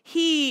knowledge.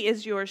 He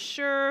is your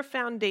sure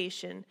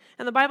foundation.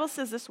 And the Bible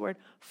says this word,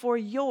 for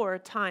your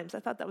times. I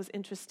thought that was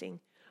interesting.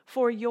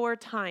 For your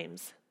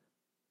times.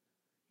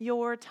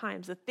 Your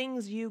times, the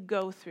things you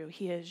go through.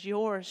 He is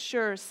your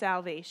sure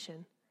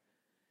salvation.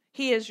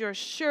 He is your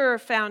sure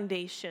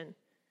foundation.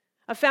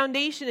 A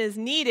foundation is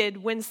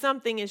needed when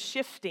something is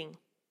shifting.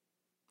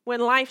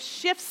 When life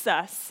shifts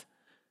us.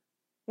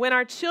 When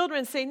our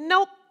children say,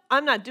 nope,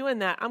 I'm not doing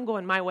that. I'm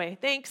going my way.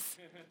 Thanks.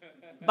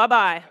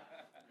 Bye-bye.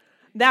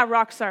 That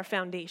rocks our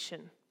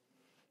foundation.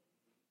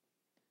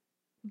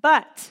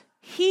 But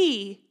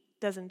he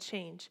doesn't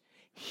change.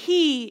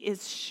 He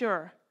is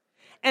sure.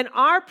 And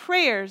our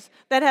prayers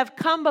that have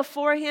come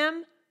before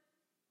him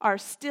are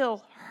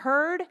still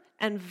heard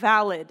and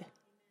valid,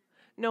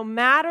 no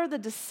matter the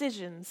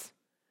decisions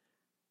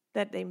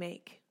that they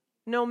make.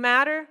 No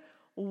matter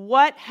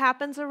what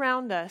happens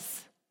around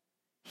us,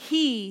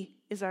 he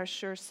is our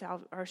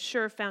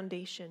sure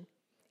foundation.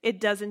 It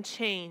doesn't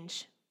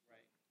change.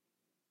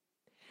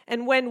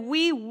 And when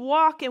we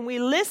walk and we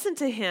listen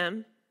to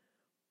him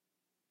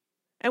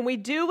and we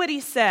do what he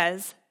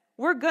says,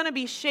 we're going to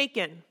be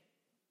shaken.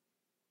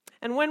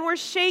 And when we're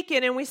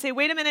shaken and we say,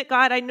 wait a minute,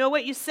 God, I know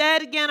what you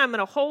said again. I'm going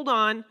to hold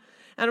on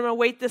and I'm going to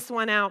wait this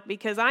one out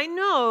because I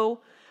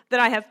know that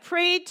I have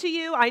prayed to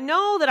you. I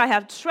know that I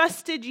have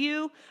trusted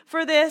you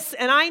for this,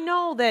 and I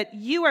know that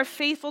you are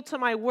faithful to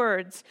my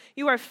words.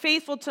 You are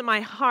faithful to my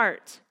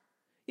heart.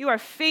 You are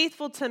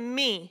faithful to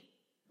me.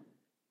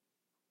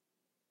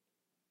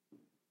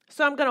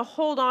 So I'm going to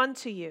hold on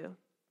to you.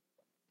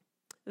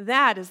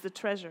 That is the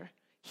treasure.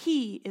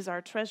 He is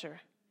our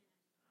treasure.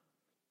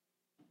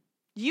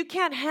 You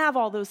can't have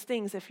all those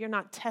things if you're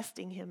not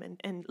testing him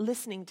and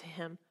listening to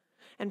him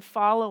and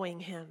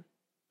following him.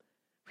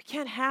 We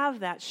can't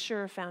have that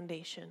sure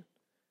foundation.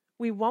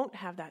 We won't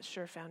have that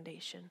sure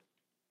foundation.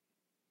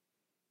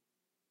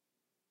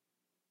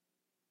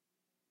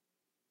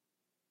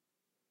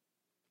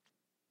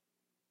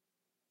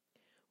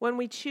 When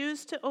we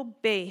choose to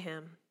obey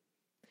him,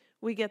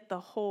 we get the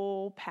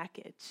whole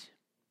package.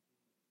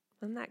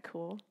 Isn't that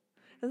cool?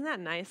 Isn't that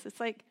nice? It's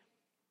like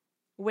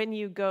when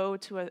you go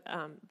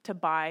to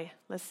buy,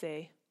 let's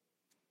say,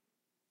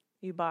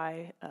 you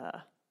buy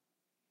a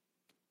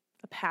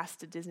pass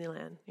to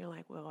Disneyland. You're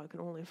like, well, I can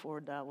only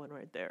afford that one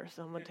right there,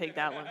 so I'm going to take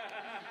that one.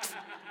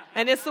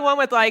 And it's the one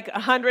with like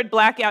 100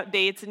 blackout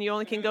dates, and you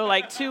only can go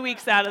like 2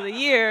 weeks out of the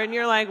year, and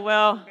you're like,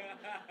 well,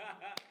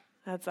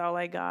 that's all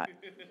I got.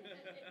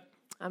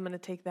 I'm going to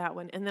take that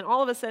one. And then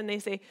all of a sudden they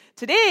say,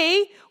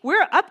 today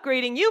we're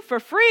upgrading you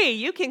for free.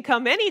 You can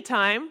come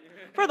anytime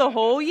for the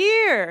whole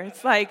year.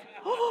 It's like,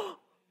 oh,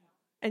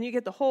 and you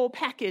get the whole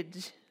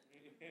package.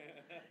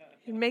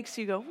 It makes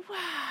you go,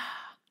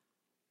 wow,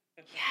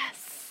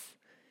 yes.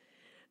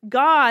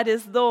 God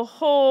is the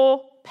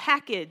whole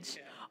package.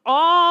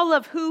 All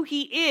of who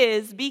he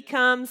is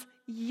becomes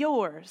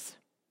yours.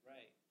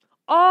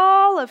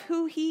 All of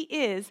who he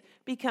is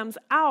becomes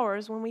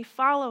ours when we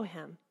follow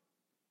him.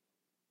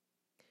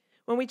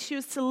 When we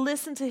choose to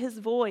listen to his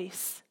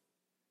voice,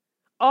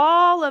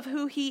 all of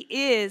who he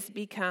is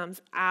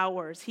becomes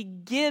ours. He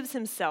gives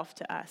himself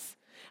to us.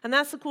 And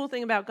that's the cool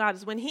thing about God,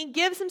 is when he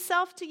gives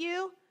himself to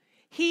you,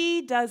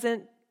 he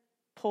doesn't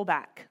pull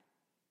back.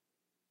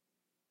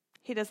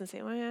 He doesn't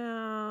say, well,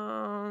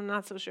 I'm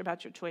not so sure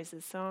about your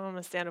choices, so I'm going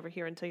to stand over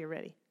here until you're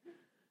ready.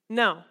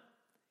 No,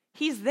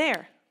 he's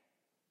there.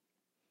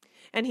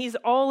 And he's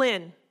all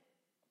in.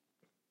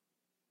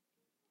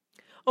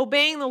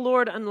 Obeying the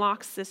Lord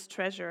unlocks this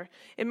treasure.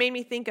 It made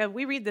me think of,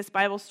 we read this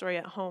Bible story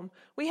at home.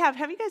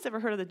 Have you guys ever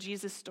heard of the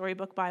Jesus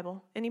Storybook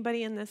Bible?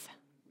 Anybody in this?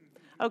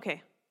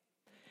 Okay.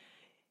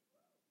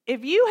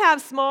 If you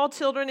have small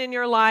children in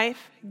your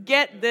life,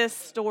 get this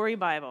story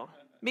Bible,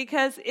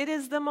 because it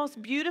is the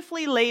most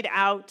beautifully laid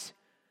out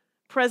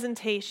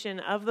presentation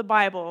of the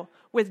Bible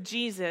with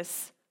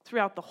Jesus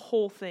throughout the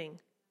whole thing.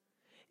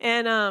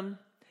 And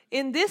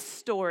in this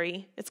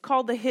story, it's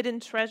called The Hidden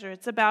Treasure.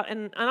 It's about,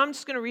 and I'm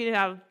just going to read it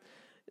out of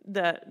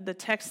the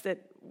text that,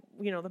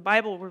 the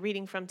Bible we're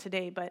reading from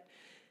today, but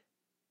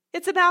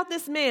it's about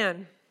this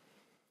man,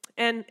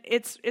 and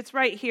it's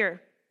right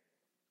here.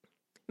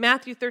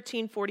 Matthew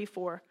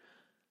 13:44.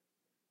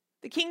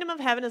 The kingdom of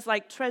heaven is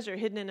like treasure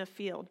hidden in a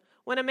field.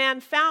 When a man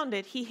found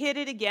it, he hid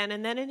it again,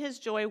 and then in his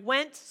joy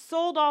went,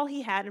 sold all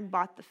he had, and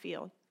bought the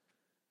field.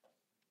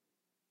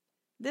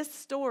 This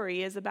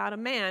story is about a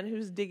man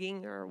who's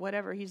digging or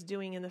whatever he's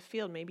doing in the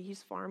field. Maybe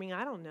he's farming,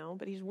 I don't know,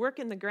 but he's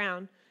working the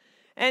ground.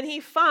 And he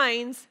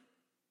finds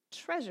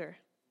treasure.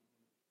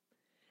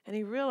 And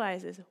he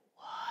realizes,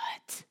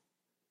 what?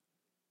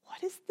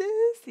 What is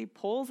this? He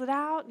pulls it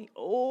out and he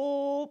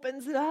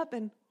opens it up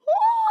and,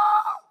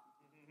 oh!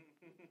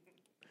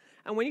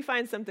 And when you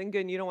find something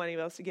good and you don't want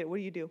anyone else to get it,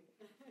 what do?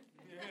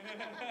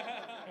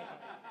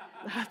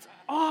 That's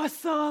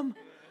awesome.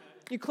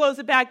 You close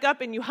it back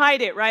up and you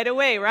hide it right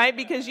away, right?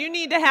 Because you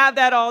need to have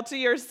that all to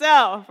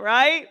yourself,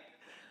 right?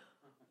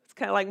 It's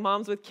kind of like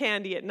moms with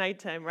candy at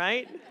nighttime,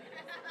 right?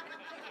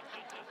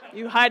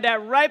 You hide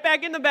that right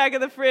back in the back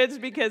of the fridge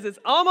because it's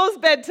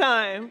almost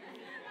bedtime.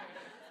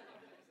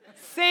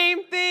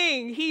 Same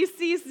thing. He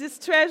sees this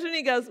treasure and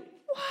he goes,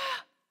 wow.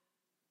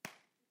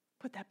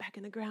 Put that back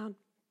in the ground,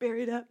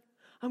 bury it up.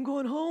 I'm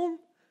going home.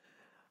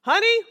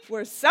 Honey,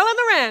 we're selling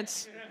the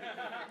ranch.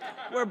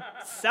 We're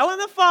selling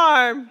the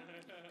farm.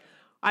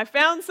 I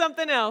found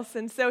something else.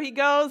 And so he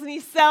goes and he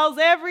sells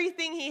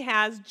everything he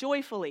has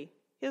joyfully.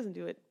 He doesn't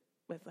do it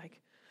with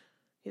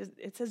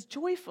it says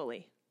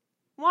joyfully.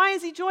 Why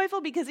is he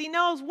joyful? Because he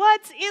knows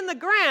what's in the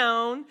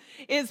ground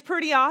is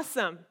pretty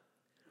awesome.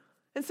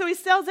 And so he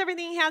sells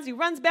everything he has. He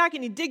runs back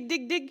and he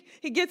dig.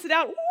 He gets it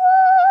out.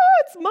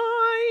 Whoa, it's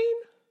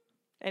mine.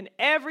 And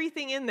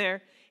everything in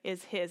there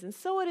is his. And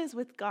so it is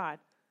with God.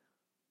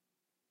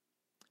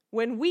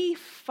 When we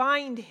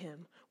find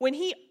him, when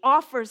he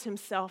offers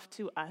himself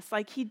to us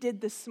like he did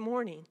this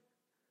morning,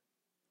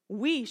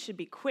 we should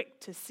be quick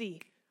to see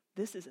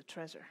this is a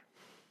treasure.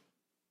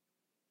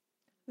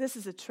 This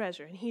is a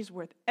treasure, and he's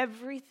worth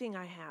everything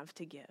I have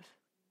to give,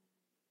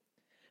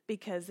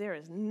 because there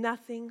is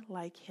nothing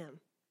like him,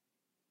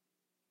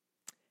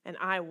 and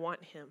I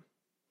want him,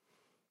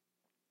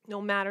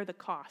 no matter the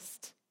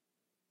cost,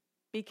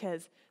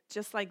 because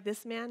just like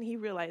this man, he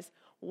realized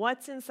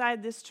what's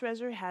inside this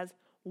treasure has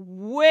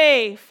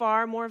way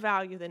far more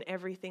value than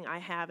everything I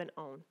have and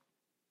own.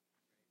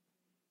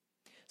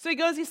 So he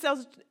goes, he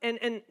sells,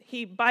 and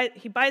he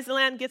buys the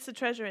land, gets the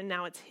treasure, and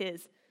now it's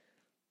his.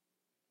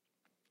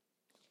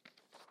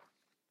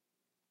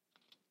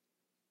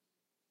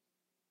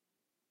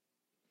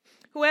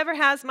 Whoever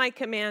has my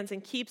commands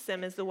and keeps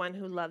them is the one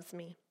who loves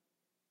me.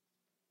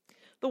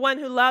 The one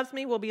who loves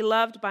me will be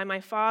loved by my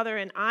Father,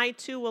 and I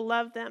too will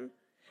love them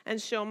and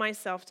show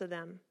myself to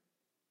them.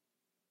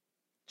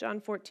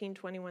 John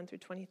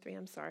 14:21-23.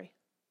 I'm sorry.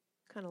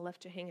 Kind of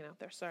left you hanging out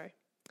there. Sorry.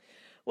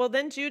 Well,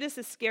 then Judas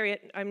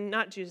Iscariot,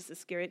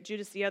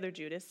 Judas the other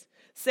Judas,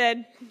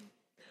 said,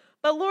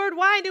 "But Lord,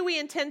 why do we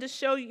intend to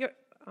show your..."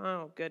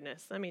 Oh,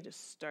 goodness. Let me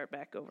just start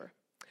back over.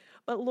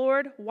 "But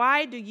Lord,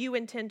 why do you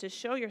intend to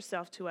show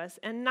yourself to us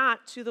and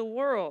not to the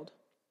world?"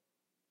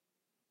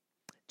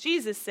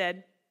 Jesus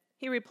said,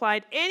 he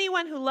replied,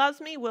 "Anyone who loves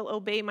me will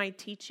obey my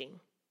teaching.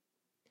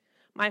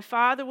 My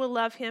Father will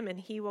love him, and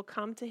he will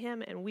come to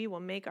him, and we will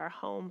make our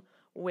home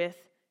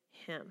with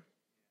him."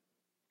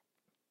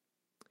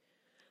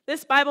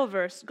 This Bible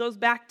verse goes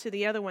back to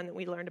the other one that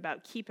we learned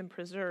about, keep and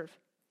preserve.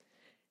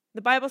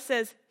 The Bible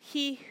says,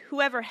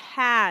 whoever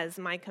has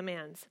my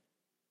commands,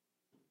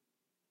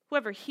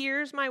 whoever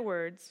hears my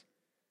words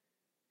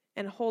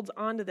and holds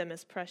on to them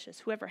as precious,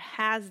 whoever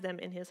has them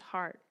in his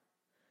heart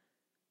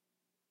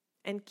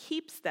and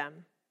keeps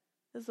them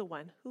is the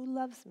one who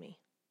loves me.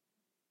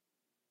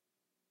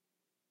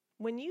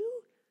 When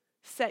you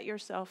set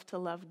yourself to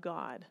love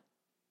God,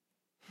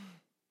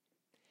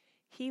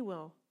 he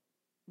will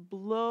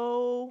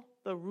blow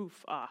the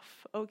roof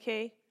off,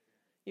 okay?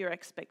 Your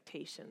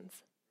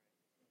expectations.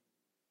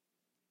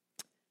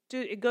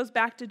 It goes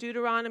back to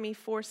Deuteronomy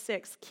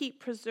 4:6. Keep,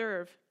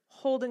 preserve,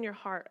 hold in your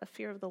heart a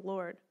fear of the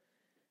Lord.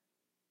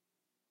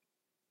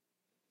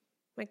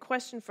 My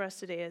question for us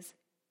today is,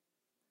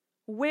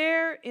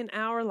 where in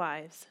our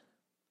lives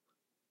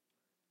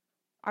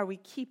are we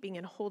keeping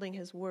and holding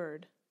his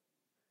word?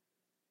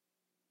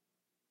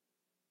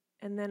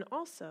 And then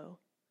also,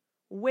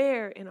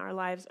 where in our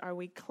lives are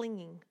we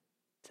clinging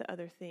to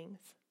other things?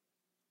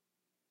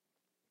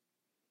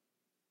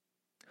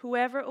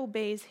 Whoever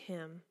obeys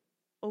him,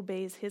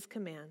 obeys his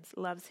commands,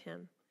 loves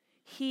him.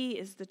 He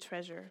is the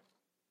treasure.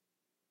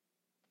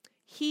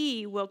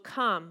 He will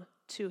come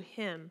to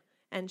him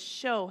and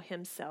show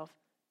himself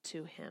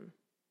to him.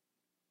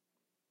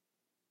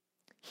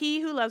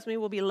 He who loves me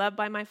will be loved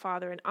by my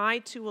Father, and I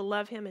too will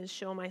love him and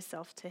show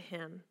myself to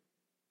him.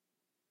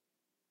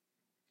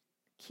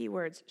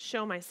 Keywords,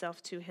 show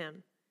myself to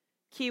him.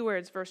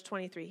 Keywords, verse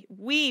 23.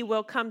 We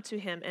will come to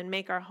him and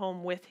make our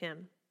home with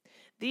him.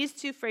 These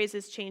two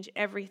phrases change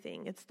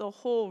everything. It's the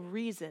whole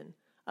reason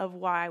of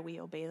why we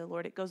obey the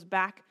Lord. It goes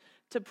back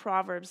to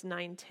Proverbs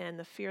 9:10.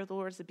 The fear of the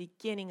Lord is the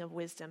beginning of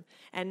wisdom,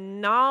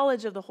 and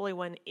knowledge of the Holy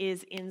One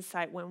is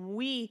insight. When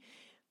we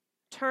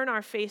turn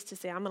our face to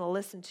say, I'm going to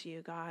listen to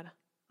you, God,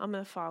 I'm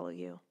going to follow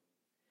you,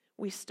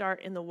 we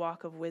start in the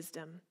walk of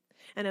wisdom.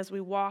 And as we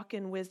walk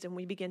in wisdom,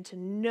 we begin to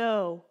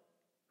know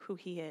who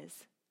he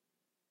is.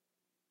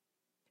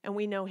 And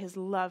we know his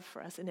love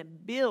for us, and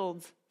it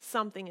builds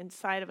something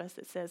inside of us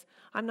that says,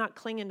 I'm not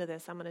clinging to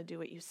this, I'm going to do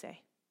what you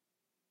say.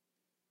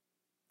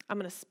 I'm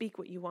going to speak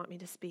what you want me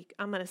to speak.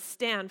 I'm going to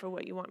stand for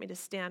what you want me to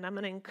stand. I'm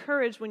going to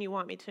encourage when you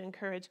want me to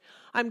encourage.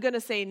 I'm going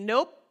to say,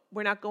 nope,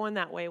 we're not going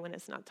that way when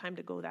it's not time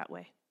to go that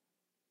way.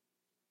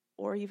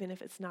 Or even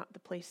if it's not the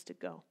place to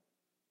go.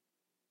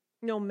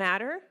 No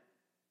matter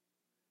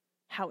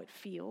how it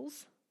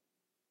feels,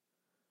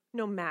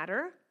 no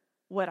matter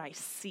what I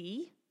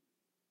see,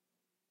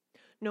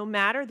 no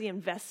matter the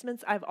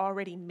investments I've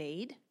already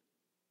made,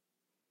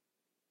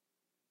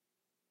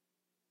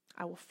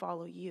 I will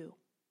follow you.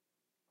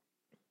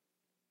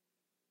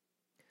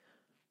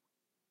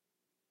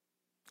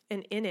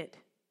 And in it,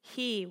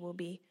 he will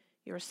be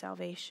your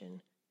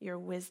salvation, your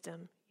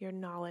wisdom, your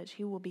knowledge.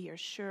 He will be your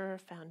sure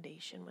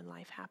foundation when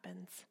life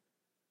happens.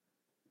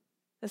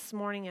 This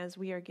morning, as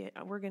we're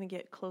going to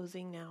get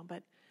closing now,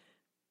 but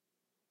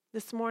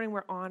this morning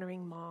we're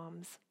honoring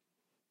moms.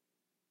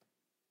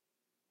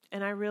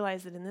 And I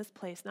realize that in this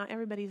place, not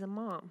everybody's a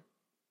mom.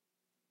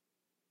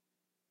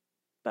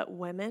 But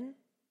women,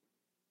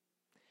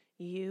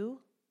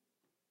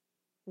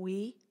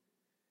 we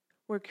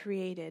were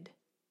created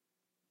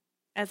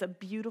as a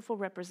beautiful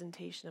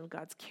representation of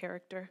God's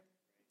character,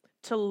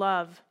 to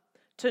love,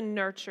 to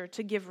nurture,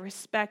 to give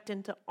respect,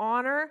 and to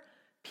honor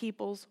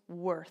people's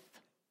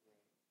worth.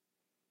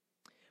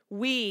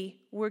 We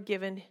were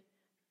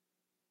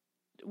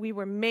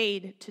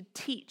made to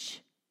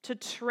teach, to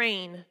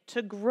train,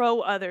 to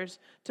grow others,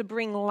 to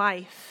bring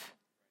life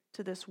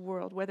to this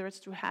world, whether it's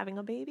through having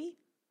a baby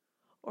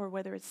or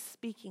whether it's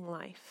speaking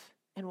life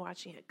and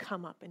watching it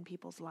come up in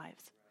people's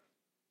lives.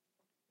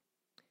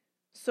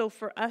 So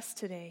for us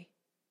today,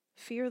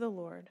 fear the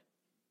Lord,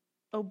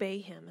 obey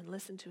him, and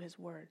listen to his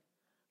word.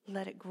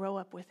 Let it grow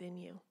up within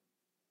you.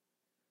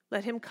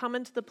 Let him come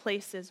into the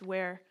places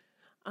where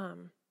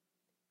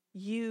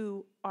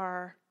you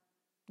are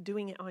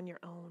doing it on your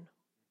own,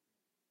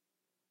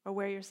 or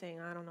where you're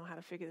saying, I don't know how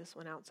to figure this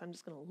one out, so I'm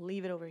just going to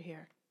leave it over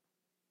here.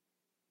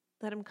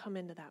 Let him come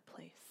into that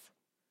place.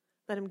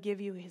 Let him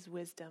give you his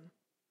wisdom.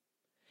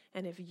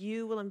 And if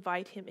you will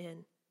invite him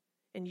in,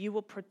 and you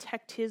will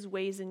protect his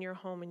ways in your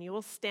home, and you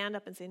will stand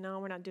up and say, no,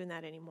 we're not doing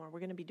that anymore. We're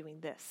going to be doing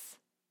this.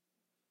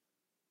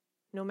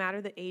 No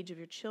matter the age of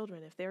your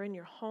children, if they're in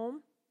your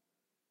home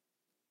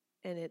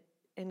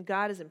and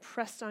God has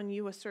impressed on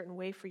you a certain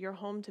way for your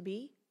home to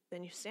be,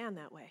 then you stand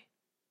that way.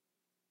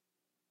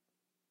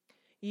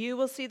 You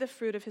will see the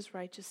fruit of his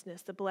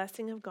righteousness, the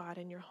blessing of God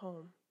in your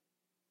home.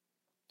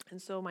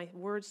 And so my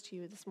words to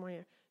you this morning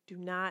are, do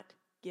not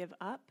give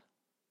up,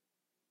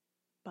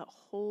 but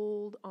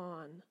hold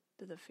on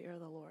to the fear of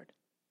the Lord.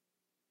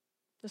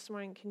 This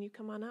morning, can you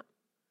come on up?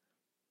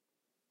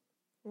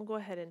 We'll go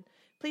ahead and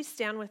please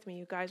stand with me,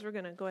 you guys. We're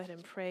going to go ahead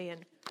and pray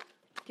and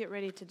get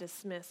ready to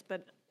dismiss.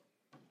 But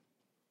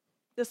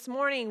this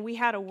morning, we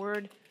had a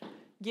word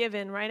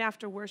given right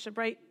after worship,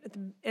 right at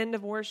the end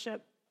of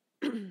worship,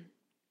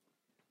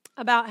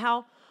 about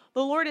how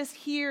the Lord is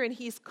here and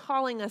he's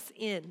calling us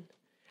in.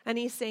 And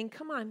he's saying,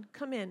 come on,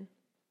 come in.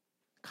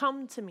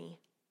 Come to me.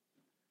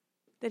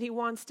 That he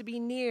wants to be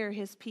near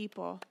his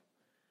people.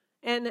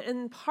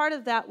 And part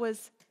of that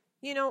was,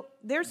 you know,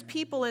 there's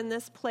people in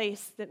this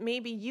place that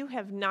maybe you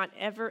have not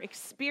ever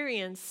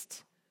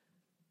experienced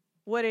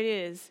what it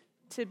is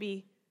to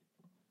be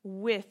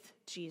with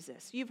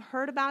Jesus. You've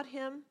heard about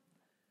him,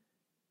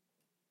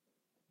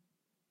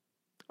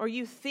 or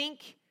you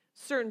think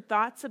certain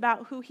thoughts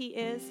about who he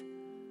is,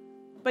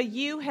 but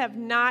you have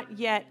not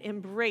yet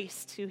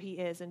embraced who he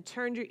is and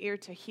turned your ear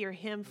to hear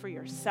him for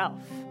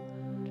yourself.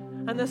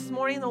 And this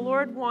morning, the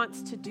Lord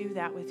wants to do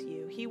that with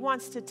you. He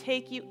wants to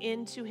take you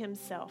into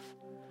himself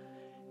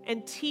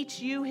and teach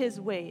you his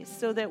ways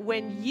so that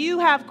when you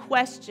have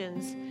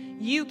questions,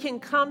 you can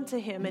come to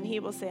him and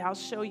he will say, I'll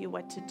show you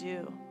what to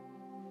do.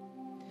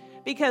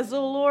 Because the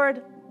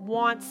Lord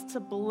wants to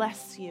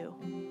bless you.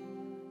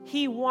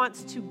 He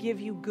wants to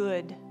give you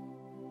good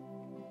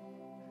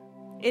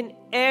in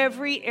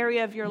every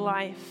area of your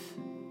life.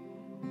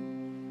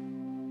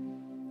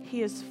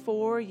 He is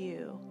for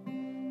you.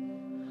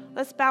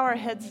 Let's bow our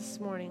heads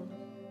this morning.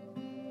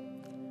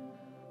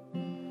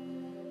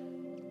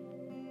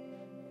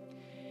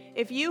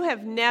 If you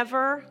have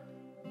never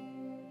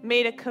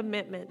made a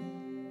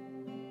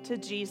commitment to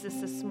Jesus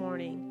this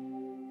morning,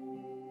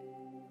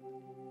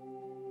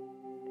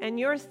 and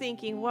you're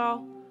thinking,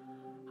 well,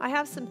 I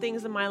have some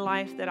things in my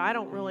life that I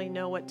don't really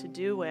know what to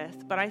do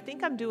with, but I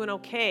think I'm doing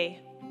okay.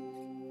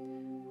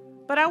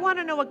 But I want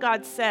to know what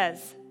God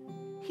says.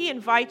 He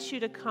invites you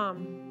to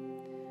come.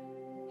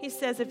 He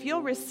says, if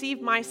you'll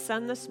receive my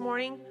son this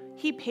morning,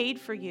 he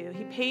paid for you.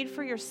 He paid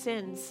for your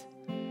sins.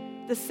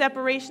 The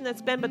separation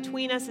that's been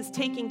between us is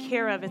taken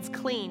care of. It's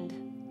cleaned.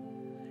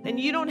 And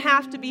you don't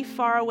have to be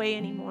far away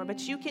anymore,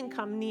 but you can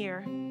come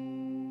near.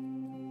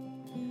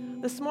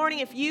 This morning,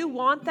 if you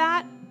want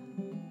that,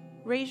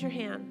 raise your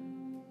hand.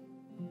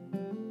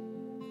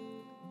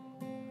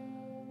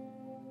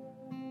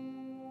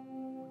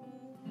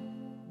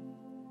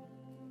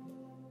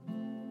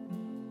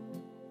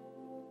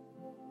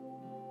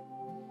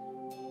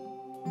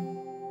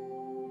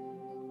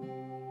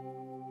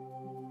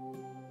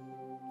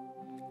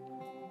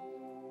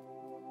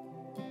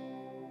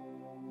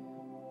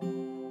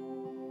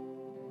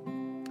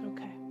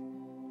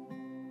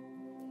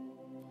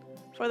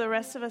 For the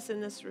rest of us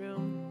in this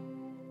room,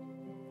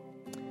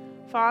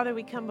 Father,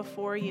 we come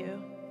before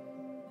you.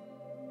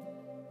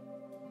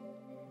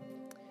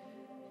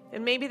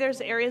 And maybe there's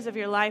areas of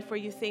your life where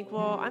you think,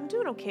 well, I'm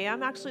doing okay.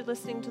 I'm actually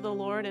listening to the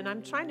Lord, and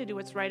I'm trying to do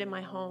what's right in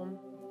my home.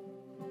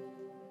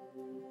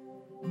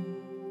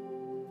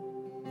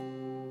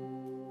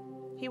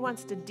 He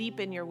wants to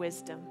deepen your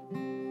wisdom.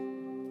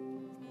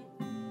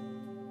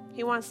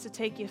 He wants to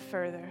take you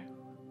further.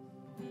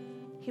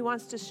 He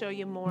wants to show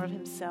you more of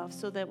himself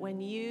so that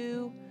when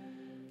you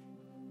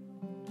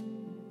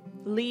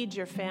lead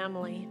your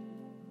family,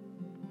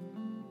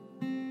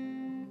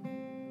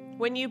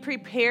 when you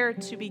prepare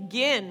to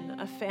begin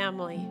a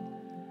family,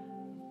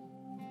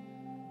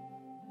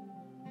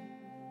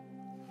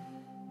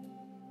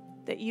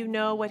 that you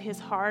know what his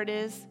heart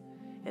is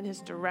and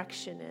his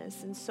direction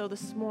is. And so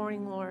this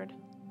morning, Lord,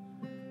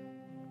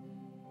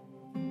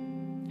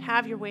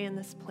 have your way in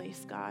this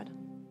place, God.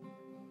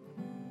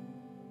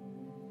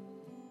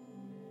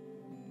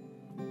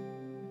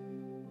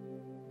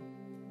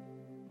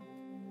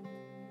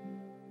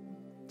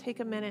 Take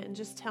a minute and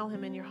just tell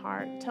him in your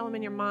heart, tell him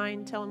in your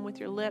mind, tell him with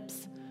your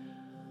lips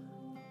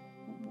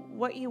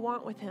what you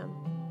want with him.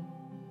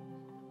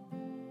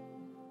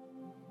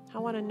 I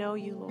want to know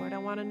you, Lord. I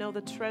want to know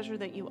the treasure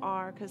that you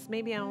are, because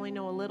maybe I only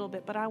know a little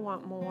bit, but I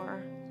want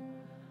more.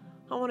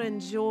 I want to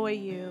enjoy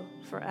you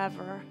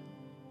forever.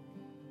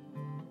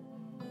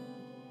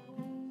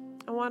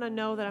 I want to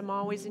know that I'm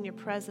always in your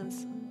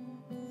presence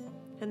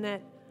and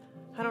that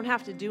I don't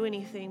have to do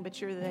anything,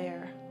 but you're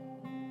there.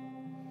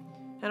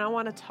 And I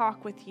want to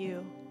talk with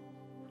you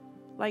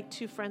like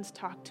two friends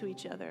talk to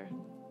each other.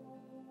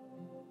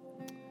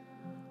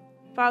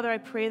 Father, I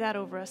pray that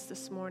over us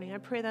this morning. I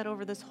pray that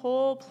over this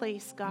whole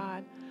place,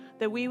 God,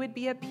 that we would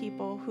be a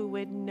people who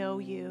would know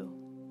you,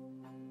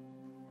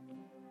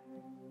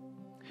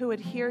 who would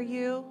hear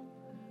you,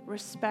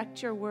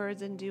 respect your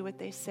words and do what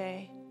they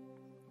say,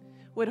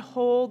 would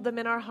hold them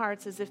in our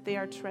hearts as if they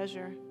are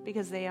treasure,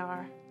 because they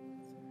are.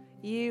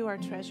 You are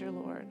treasure,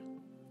 Lord.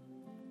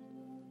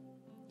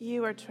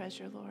 You are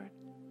treasure, Lord.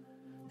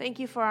 Thank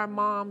you for our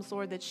moms,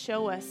 Lord, that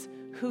show us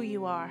who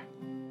you are.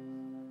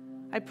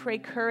 I pray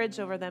courage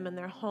over them in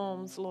their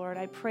homes, Lord.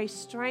 I pray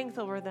strength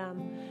over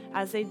them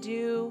as they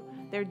do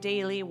their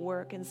daily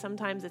work. And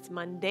sometimes it's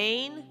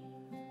mundane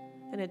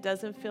and it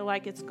doesn't feel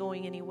like it's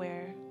going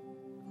anywhere.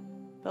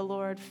 But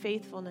Lord,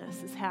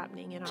 faithfulness is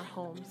happening in our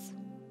homes.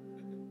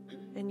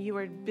 And you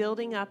are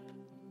building up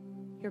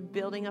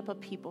a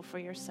people for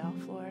yourself,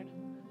 Lord.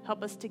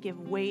 Help us to give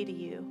way to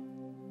you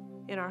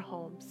in our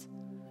homes.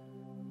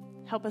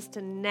 Help us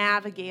to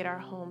navigate our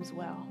homes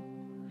well.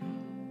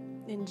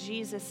 In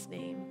Jesus'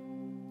 name.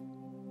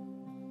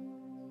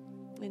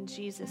 In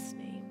Jesus'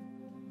 name.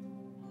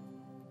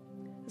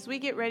 As we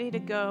get ready to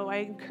go, I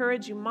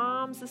encourage you,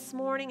 moms, this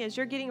morning, as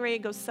you're getting ready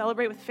to go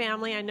celebrate with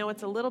family, I know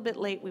it's a little bit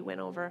late, we went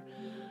over.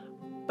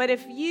 But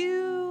if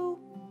you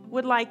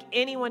would like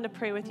anyone to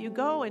pray with you,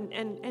 go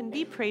and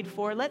be prayed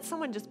for. Let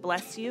someone just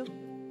bless you.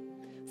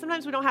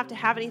 Sometimes we don't have to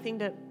have anything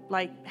to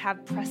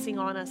have pressing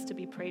on us to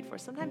be prayed for.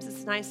 Sometimes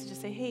it's nice to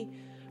just say, hey,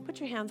 put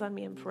your hands on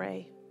me and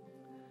pray.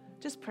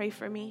 Just pray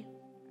for me.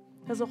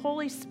 Because the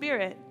Holy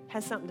Spirit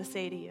has something to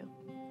say to you.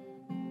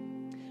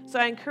 So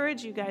I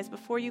encourage you guys,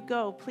 before you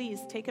go, please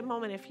take a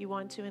moment if you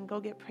want to and go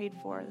get prayed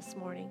for this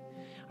morning.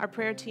 Our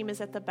prayer team is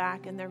at the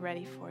back and they're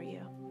ready for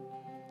you.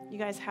 You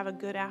guys have a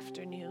good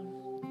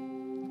afternoon.